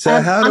 Yes.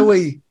 So how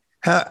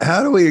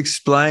do we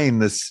explain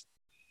this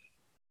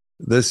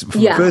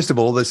First of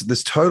all,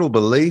 this total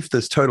belief,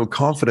 this total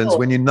confidence,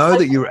 when you know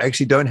that you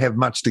actually don't have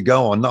much to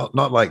go on, not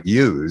like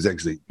you, who's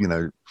actually,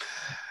 taking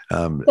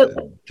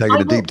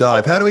a deep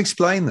dive. How do we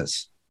explain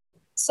this?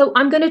 So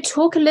I'm going to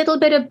talk a little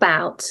bit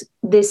about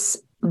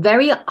this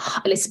very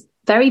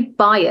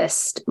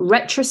biased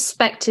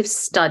retrospective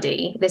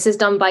study. This is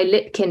done by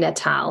Lipkin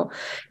et al.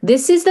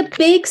 This is the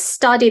big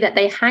study that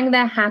they hang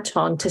their hat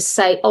on to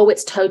say, oh,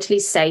 it's totally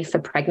safe for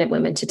pregnant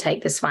women to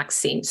take this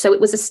vaccine. So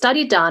it was a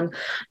study done.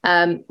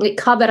 It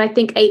covered, I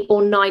think, 8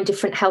 or 9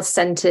 different health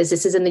centers.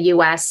 This is in the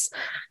US.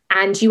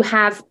 And you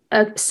have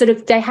they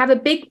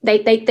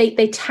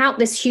tout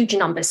this huge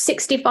number,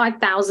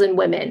 65,000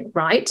 women,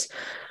 right?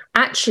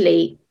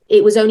 Actually,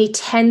 it was only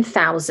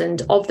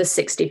 10,000 of the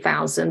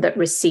 60,000 that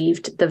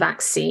received the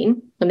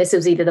vaccine. And this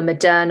was either the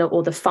Moderna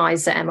or the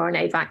Pfizer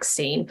mRNA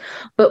vaccine.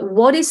 But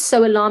what is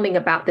so alarming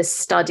about this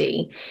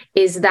study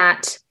is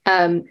that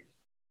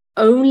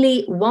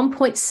only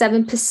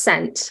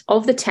 1.7%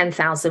 of the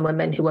 10,000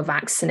 women who were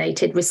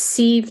vaccinated were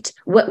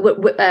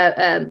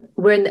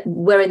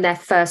in their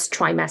first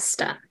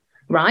trimester.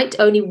 Right?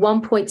 Only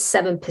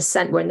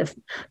 1.7% were in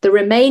the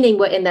remaining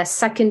were in their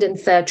second and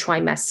third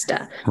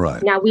trimester.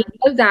 Right. Now, we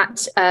know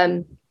that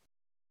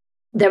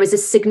there is a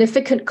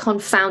significant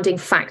confounding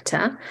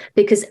factor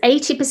because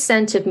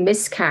 80% of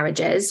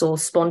miscarriages or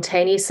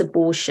spontaneous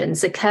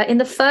abortions occur in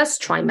the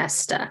first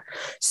trimester.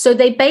 So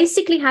they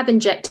basically have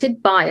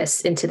injected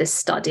bias into this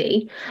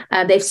study.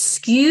 They've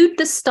skewed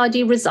the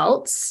study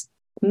results,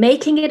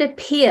 making it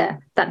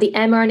appear that the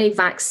mRNA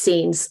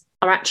vaccines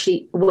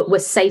were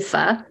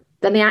safer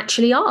than they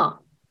actually are,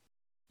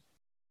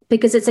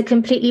 because it's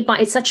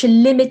it's such a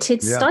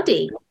limited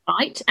study,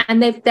 right?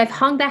 And they've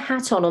hung their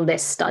hat on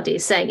this study,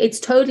 saying it's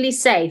totally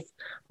safe.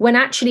 When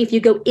actually, if you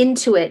go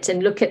into it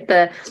and look at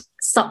the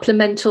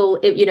supplemental,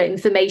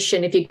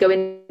 information, if you go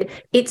in,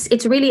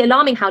 it's really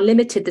alarming how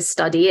limited the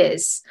study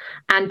is.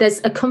 And there's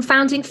a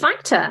confounding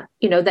factor,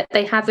 that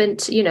they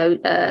haven't,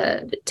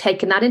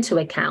 taken that into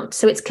account.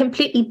 So it's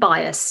completely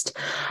biased.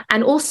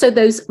 And also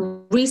those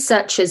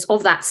researchers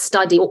of that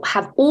study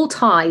have all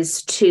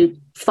ties to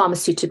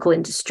pharmaceutical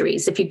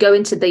industries. If you go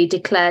into the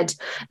declared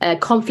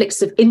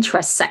conflicts of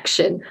interest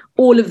section,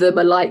 all of them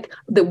are like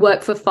that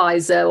work for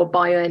Pfizer or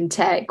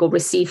BioNTech or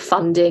receive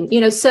funding,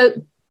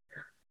 so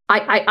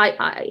it's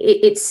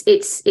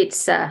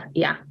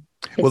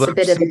well, a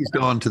bit of seized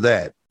on to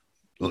that.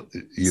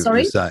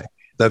 Sorry? You say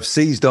they've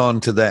seized on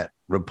to that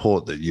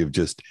report that you've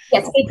just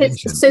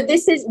mentioned. So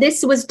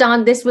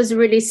this was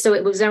released, so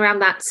it was around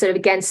that sort of,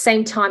 again,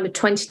 same time of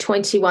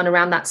 2021,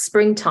 around that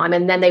springtime,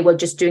 and then they were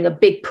just doing a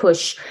big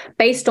push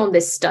based on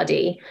this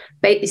study,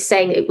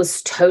 saying it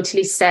was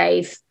totally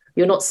safe.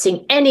 You're not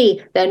seeing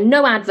there are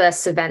no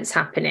adverse events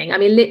happening. I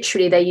mean,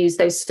 literally, they use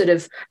those sort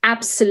of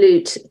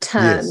absolute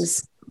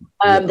terms.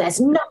 Yes. There's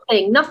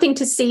nothing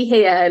to see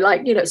here,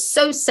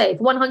 so safe,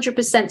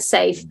 100%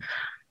 safe.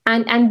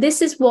 And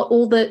this is what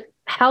all the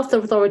health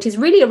authorities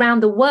really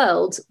around the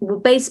world were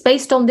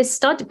based on this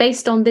study,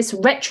 based on this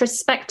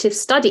retrospective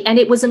study. And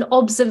it was an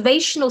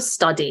observational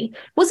study.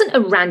 It wasn't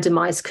a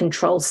randomized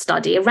control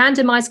study. A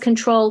randomized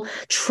control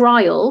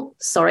trial,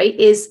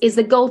 is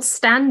the gold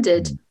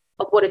standard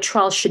of what a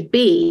trial should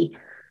be.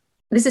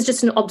 This is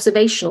just an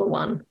observational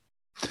one.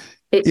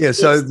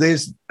 So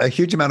there's a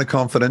huge amount of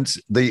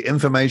confidence. The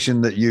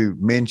information that you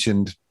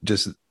mentioned,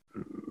 just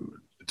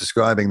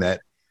describing that,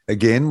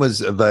 again,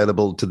 was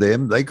available to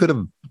them. They could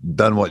have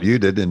done what you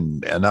did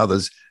and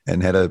others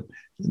and had a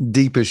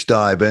deepish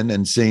dive in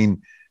and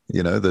seen,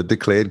 the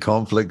declared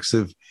conflicts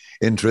of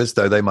interest,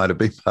 though they might have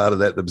been part of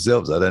that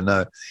themselves. I don't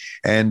know.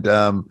 And,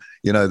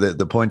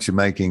 the points you're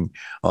making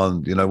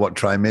on, what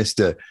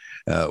trimester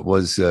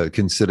was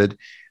considered,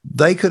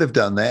 they could have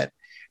done that.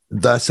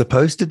 They're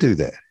supposed to do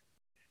that.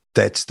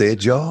 That's their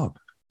job.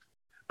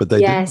 But they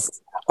didn't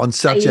on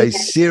such a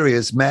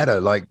serious matter,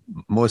 like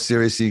more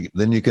seriously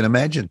than you can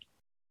imagine.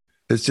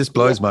 It just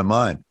blows my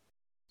mind.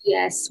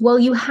 Yes. Well,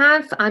 you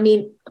have,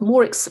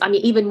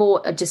 even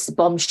more just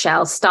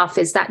bombshell stuff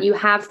is that you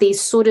have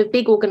these sort of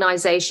big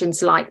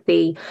organizations like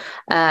in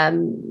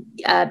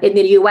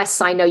the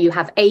US, I know you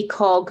have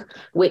ACOG,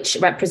 which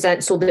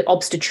represents all the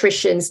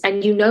obstetricians.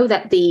 And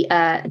that the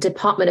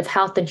Department of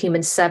Health and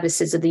Human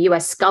Services of the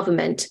US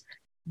government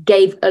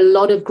gave a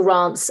lot of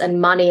grants and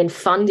money and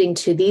funding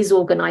to these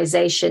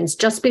organizations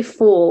just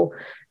before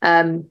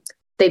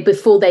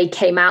they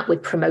came out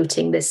with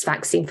promoting this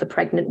vaccine for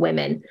pregnant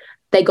women.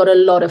 They got a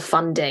lot of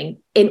funding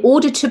in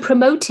order to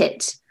promote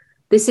it.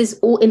 This is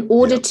all in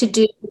order to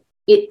do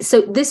it.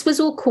 So this was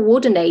all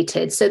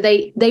coordinated. So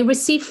they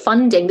received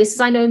funding. This is,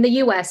 I know in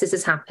the US, this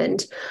has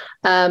happened.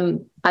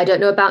 I don't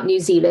know about New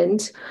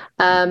Zealand.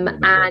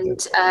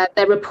 And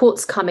there are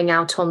reports coming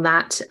out on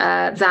that,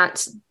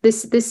 that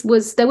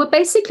they were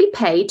basically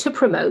paid to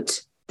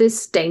promote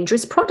this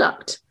dangerous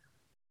product.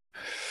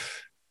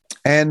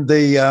 And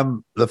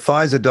the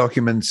Pfizer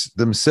documents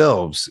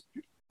themselves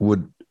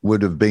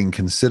would have been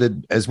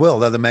considered as well.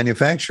 They're the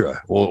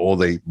manufacturer,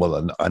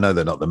 I know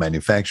they're not the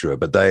manufacturer,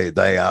 but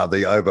they are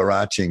the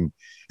overarching,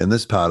 in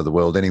this part of the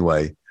world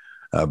anyway,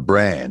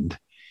 brand.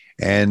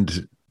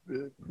 And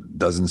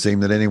doesn't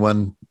seem that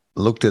anyone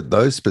looked at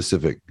those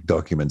specific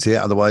documents here.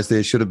 Otherwise,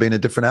 there should have been a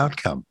different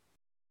outcome.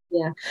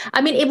 Yeah.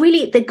 I mean, it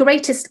really, the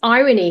greatest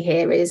irony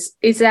here is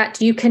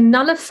that you can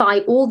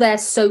nullify all their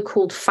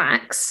so-called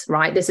facts,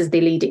 right? This is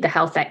the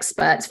health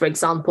experts, for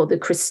example, the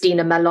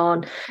Christina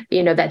Malone,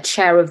 their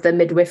chair of the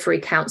Midwifery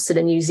Council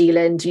in New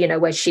Zealand,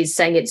 where she's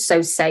saying it's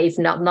so safe,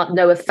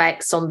 no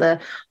effects on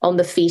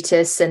the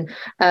fetus. And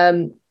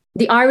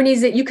the irony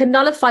is that you can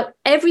nullify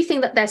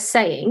everything that they're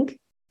saying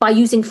by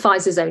using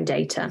Pfizer's own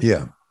data.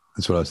 Yeah,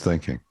 that's what I was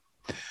thinking.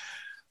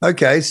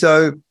 Okay,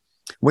 so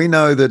we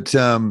know that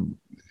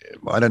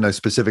I don't know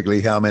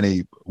specifically how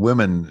many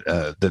women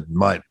that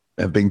might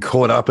have been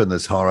caught up in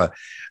this horror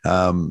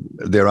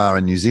there are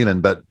in New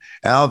Zealand, but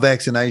our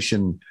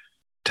vaccination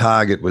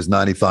target was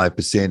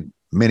 95%.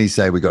 Many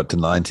say we got to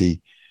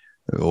 90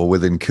 or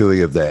within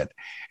cooey of that.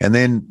 And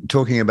then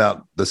talking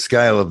about the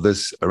scale of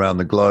this around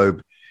the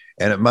globe,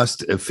 and it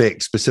must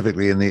affect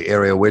specifically in the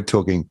area we're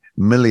talking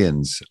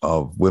millions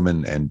of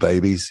women and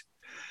babies.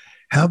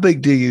 How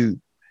big do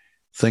you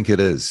think it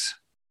is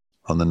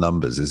on the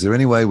numbers? Is there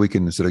any way we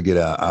can sort of get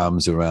our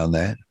arms around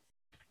that?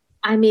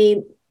 I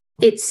mean,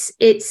 it's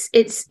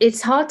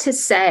hard to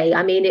say.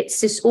 I mean, it's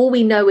just, all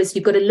we know is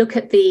you've got to look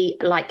at the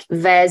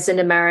VAERS in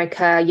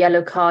America,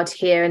 yellow card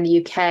here in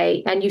the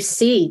UK, and you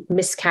see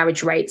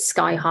miscarriage rates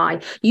sky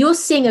high. You're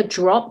seeing a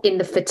drop in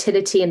the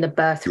fertility and the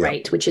birth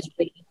rate, which is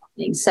really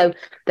happening. So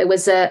there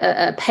was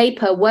a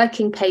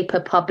working paper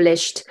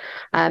published,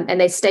 and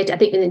they stated, I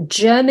think in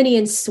Germany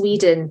and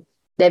Sweden,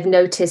 they've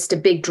noticed a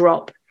big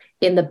drop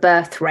in the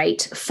birth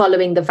rate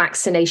following the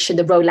vaccination,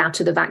 the rollout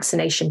of the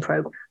vaccination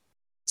program.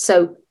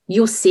 So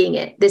you're seeing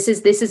it. This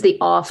is the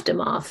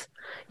aftermath,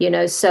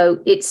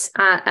 so it's,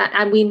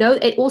 and we know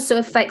it also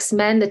affects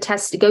men. It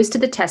goes to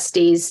the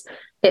testes.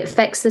 It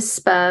affects the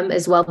sperm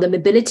as well, the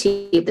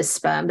mobility of the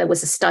sperm. There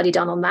was a study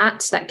done on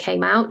that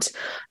came out.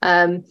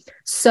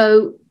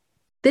 So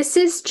this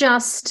is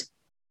just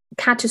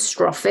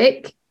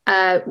catastrophic.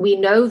 We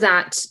know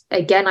that,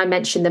 again, I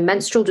mentioned the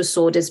menstrual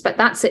disorders, but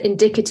that's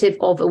indicative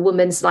of a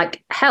woman's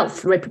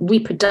health,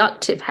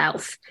 reproductive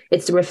health.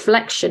 It's a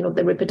reflection of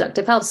the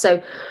reproductive health.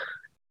 So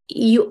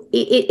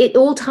it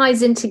all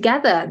ties in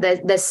together.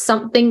 There's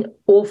something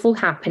awful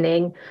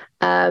happening.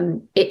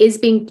 It is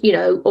being,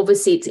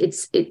 obviously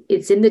it's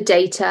in the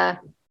data.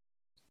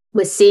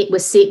 We're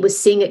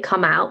seeing it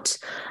come out,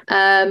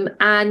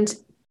 and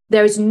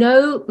there is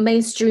no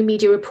mainstream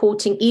media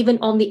reporting even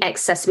on the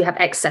excess. We have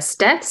excess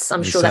deaths.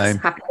 I'm sure that's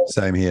happening.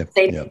 Same here.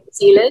 In New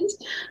Zealand,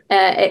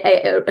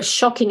 a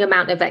shocking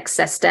amount of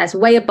excess deaths,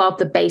 way above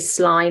the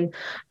baseline,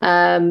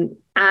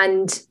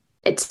 and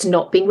it's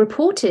not being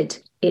reported.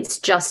 It's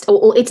just,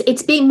 or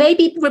it's being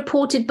maybe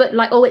reported, but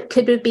it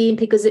could have been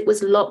because it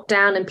was locked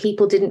down and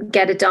people didn't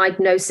get a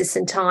diagnosis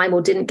in time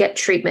or didn't get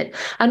treatment.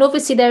 And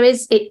obviously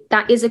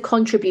that is a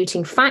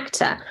contributing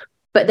factor.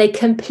 But they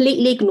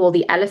completely ignore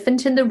the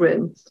elephant in the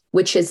room,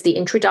 which is the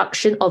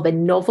introduction of a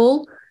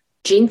novel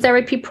gene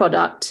therapy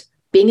product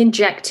being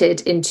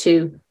injected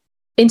into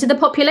the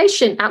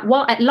population at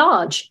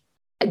large,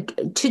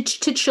 to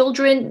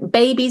children,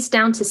 babies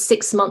down to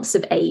 6 months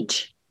of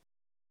age,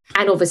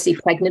 and obviously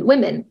pregnant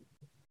women.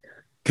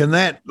 Can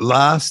that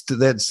last,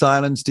 that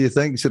silence, do you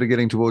think, sort of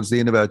getting towards the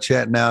end of our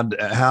chat now?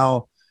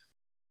 How,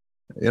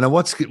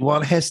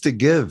 what has to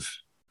give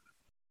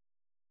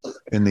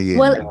in the end?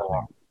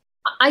 Well,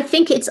 I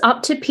think it's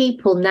up to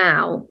people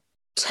now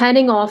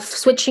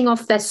switching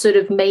off their sort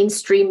of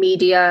mainstream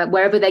media,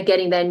 wherever they're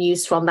getting their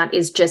news from, that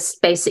is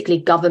just basically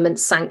government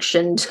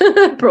sanctioned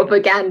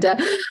propaganda,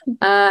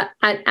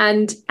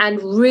 and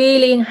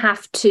really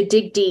have to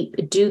dig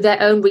deep, do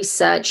their own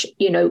research,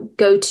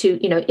 go to,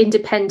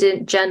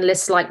 independent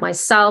journalists like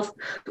myself,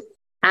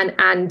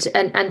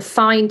 and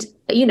find,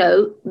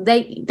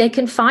 they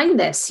can find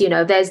this,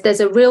 there's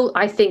a real,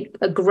 I think,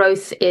 a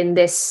growth in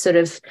this sort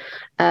of,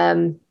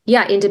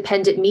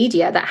 independent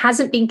media that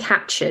hasn't been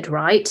captured,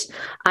 right?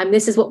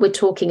 This is what we're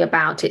talking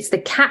about. It's the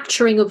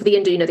capturing of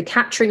the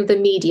capturing of the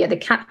media, the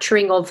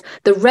capturing of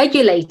the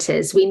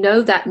regulators. We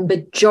know that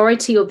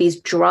majority of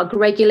these drug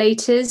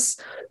regulators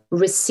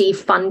receive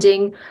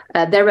funding.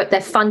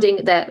 They're funding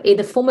in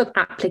the form of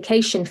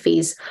application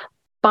fees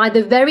by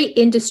the very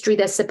industry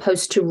they're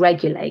supposed to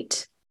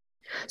regulate.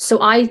 So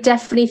I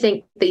definitely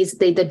think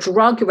the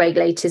drug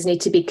regulators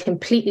need to be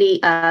completely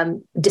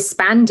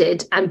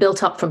disbanded and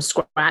built up from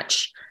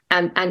scratch,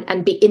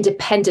 and be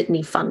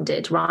independently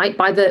funded, right,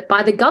 by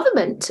the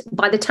government,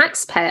 by the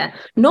taxpayer,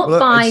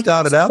 it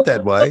started out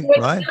that way,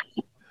 right?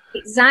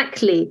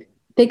 Exactly,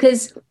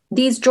 because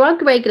these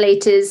drug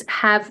regulators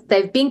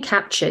they've been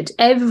captured,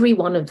 every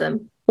one of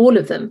them, all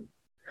of them.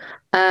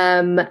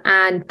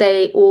 And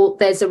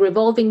there's a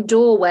revolving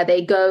door where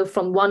they go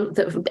from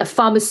a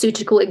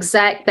pharmaceutical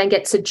exec then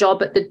gets a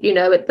job at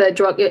the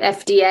drug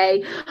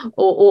FDA,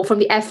 or from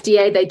the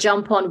FDA they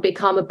jump on and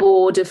become a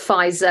board of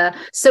Pfizer.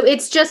 So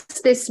it's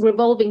just this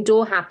revolving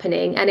door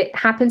happening, and it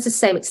happens the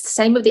same. It's the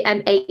same with the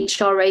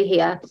MHRA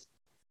here.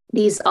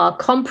 These are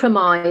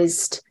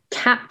compromised,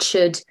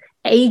 captured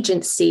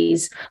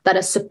agencies that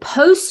are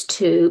supposed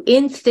to,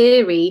 in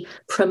theory,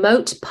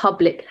 promote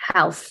public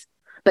health,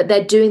 but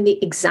they're doing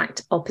the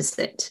exact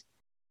opposite.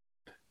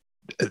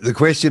 The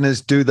question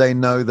is, do they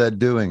know they're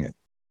doing it?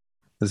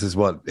 This is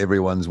what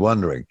everyone's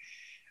wondering.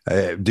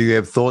 Do you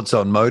have thoughts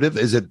on motive?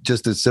 Is it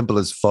just as simple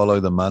as follow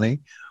the money?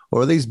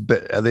 Or are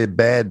they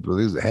bad?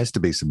 Well, there has to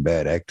be some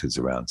bad actors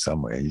around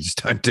somewhere. You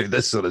just don't do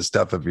this sort of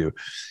stuff if you.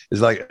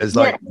 It's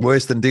like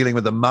worse than dealing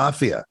with the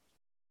mafia.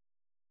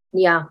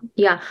 Yeah.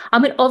 I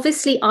mean,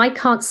 obviously, I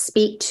can't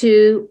speak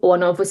to,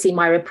 and obviously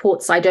my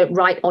reports, I don't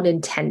write on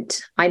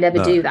intent. I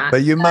never do that.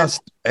 But you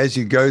must, as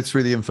you go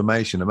through the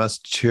information, it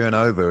must churn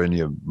over in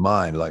your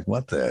mind, like,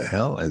 what the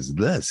hell is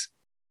this?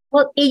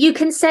 Well, you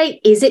can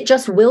say, is it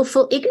just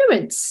willful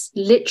ignorance?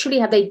 Literally,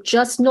 have they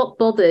just not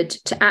bothered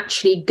to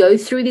actually go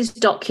through these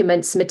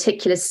documents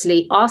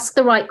meticulously, ask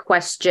the right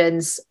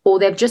questions, or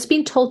they've just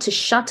been told to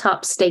shut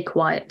up, stay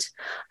quiet?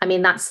 I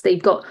mean,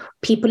 they've got,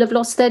 people have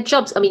lost their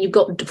jobs. I mean, you've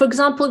got, for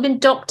example, even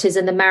doctors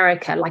in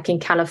America, like in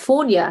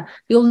California,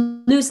 they'll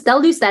lose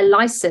their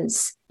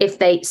license if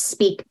they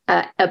speak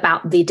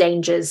about the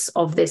dangers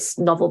of this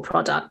novel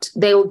product.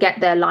 They will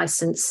get their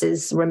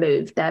licenses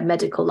removed, their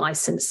medical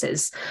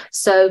licenses.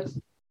 So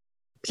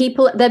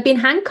they've been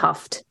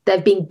handcuffed.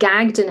 They've been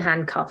gagged and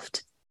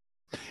handcuffed.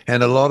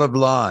 And a lot of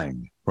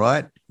lying,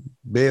 right?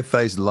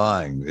 Barefaced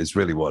lying is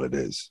really what it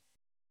is.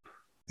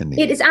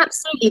 It is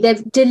absolutely.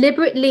 They've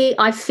deliberately,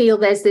 I feel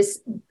there's this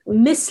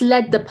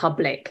misled the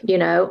public,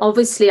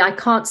 Obviously, I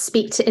can't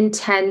speak to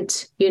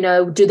intent,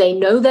 do they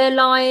know they're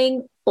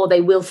lying? Or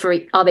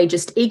are they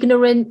just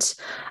ignorant?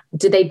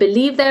 Do they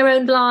believe their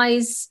own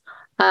lies?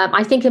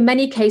 I think in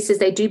many cases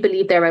they do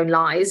believe their own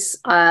lies,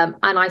 and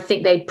I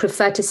think they'd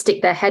prefer to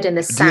stick their head in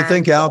the sand. Do you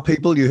think our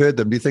people, you heard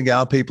them, do you think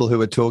our people who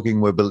were talking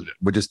were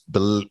just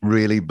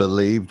really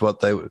believed what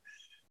they were?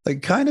 They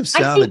kind of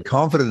sounded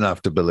confident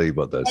enough to believe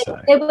what they're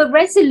saying. They were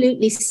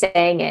resolutely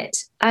saying it.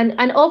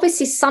 And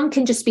obviously some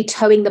can just be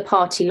towing the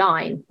party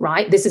line,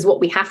 right? This is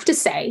what we have to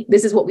say.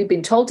 This is what we've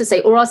been told to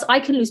say, or else I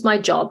can lose my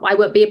job. I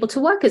won't be able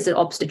to work as an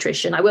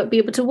obstetrician. I won't be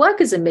able to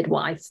work as a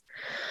midwife.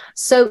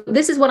 So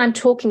this is what I'm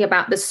talking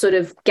about, this sort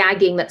of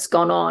gagging that's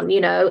gone on,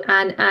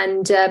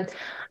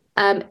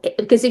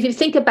 because if you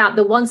think about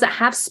the ones that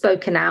have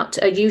spoken out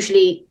are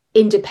usually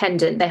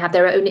independent. They have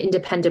their own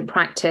independent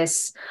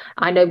practice.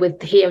 I know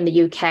here in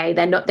the UK,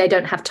 they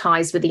don't have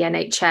ties with the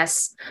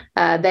NHS.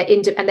 And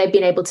they've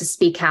been able to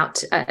speak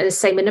out. The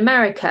same in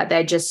America.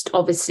 They're just,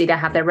 obviously they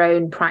have their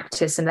own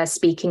practice and they're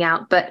speaking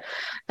out. But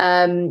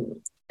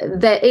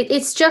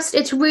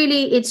it's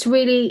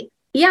really,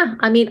 yeah.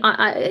 I mean,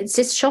 it's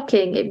just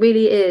shocking. It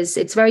really is.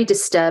 It's very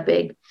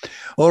disturbing.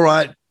 All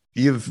right.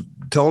 You've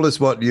told us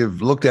what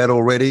you've looked at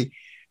already.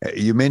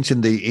 You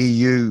mentioned the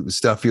EU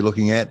stuff you're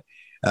looking at.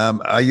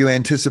 Are you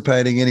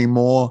anticipating any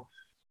more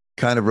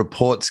kind of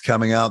reports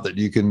coming out that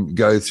you can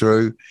go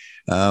through?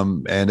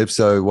 And if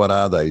so, what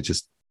are they,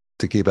 just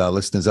to keep our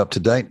listeners up to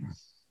date?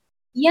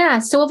 Yeah,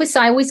 so obviously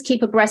I always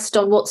keep abreast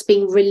on what's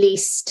being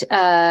released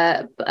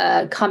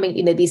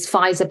coming, these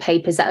Pfizer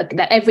papers that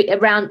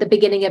around the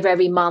beginning of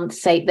every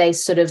month, they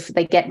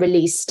get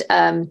released.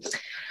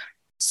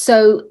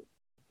 So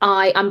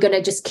I'm going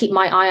to just keep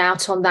my eye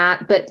out on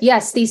that. But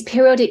yes, these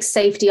periodic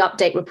safety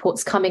update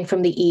reports coming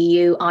from the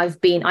EU, I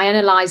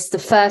analysed the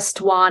first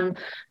one,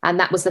 and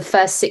that was the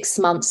first 6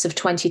 months of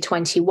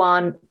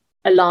 2021,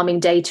 alarming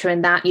data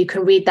in that. You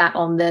can read that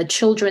on the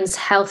Children's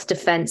Health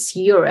Defence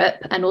Europe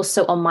and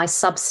also on my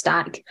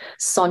Substack,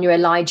 Sonia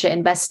Elijah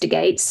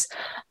Investigates.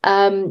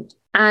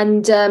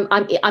 I'm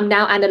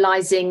now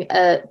analysing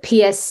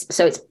PS,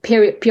 so it's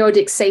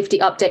periodic safety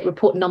update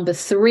report number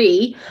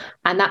 3,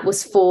 and that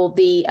was for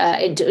the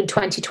in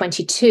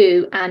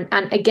 2022. And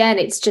again,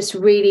 it's just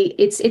really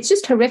it's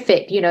just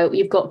horrific.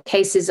 You've got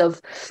cases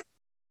of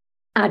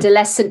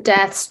adolescent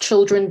deaths,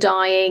 children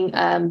dying,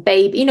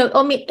 baby.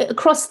 I mean,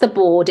 across the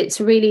board,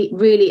 it's really,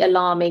 really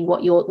alarming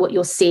what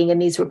you're seeing in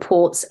these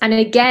reports. And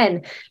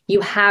again, we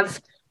have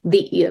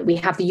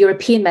the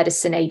European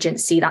Medicine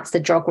Agency, that's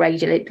the drug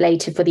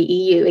regulator for the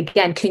EU,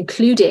 again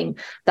concluding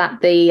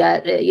that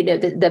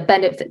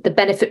the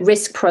benefit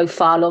risk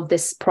profile of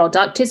this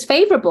product is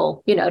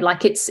favorable.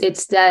 Like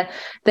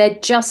they're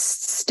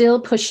just still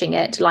pushing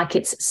it like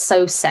it's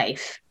so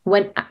safe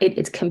when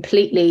it's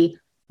completely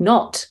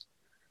not.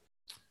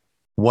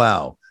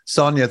 Wow,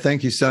 Sonia,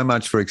 thank you so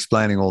much for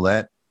explaining all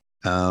that.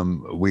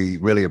 We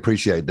really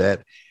appreciate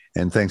that,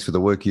 and thanks for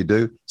the work you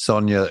do,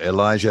 Sonia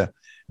Elijah,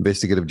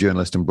 investigative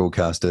journalist and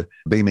broadcaster,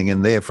 beaming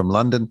in there from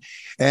London.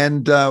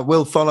 And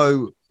we'll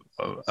follow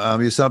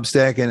your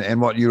Substack and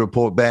what you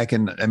report back,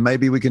 and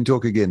maybe we can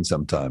talk again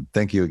sometime.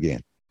 Thank you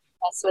again.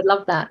 Yes, I'd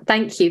love that.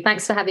 Thank you.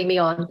 Thanks for having me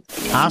on.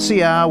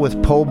 RCR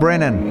with Paul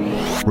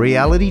Brennan,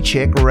 Reality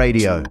Check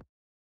Radio.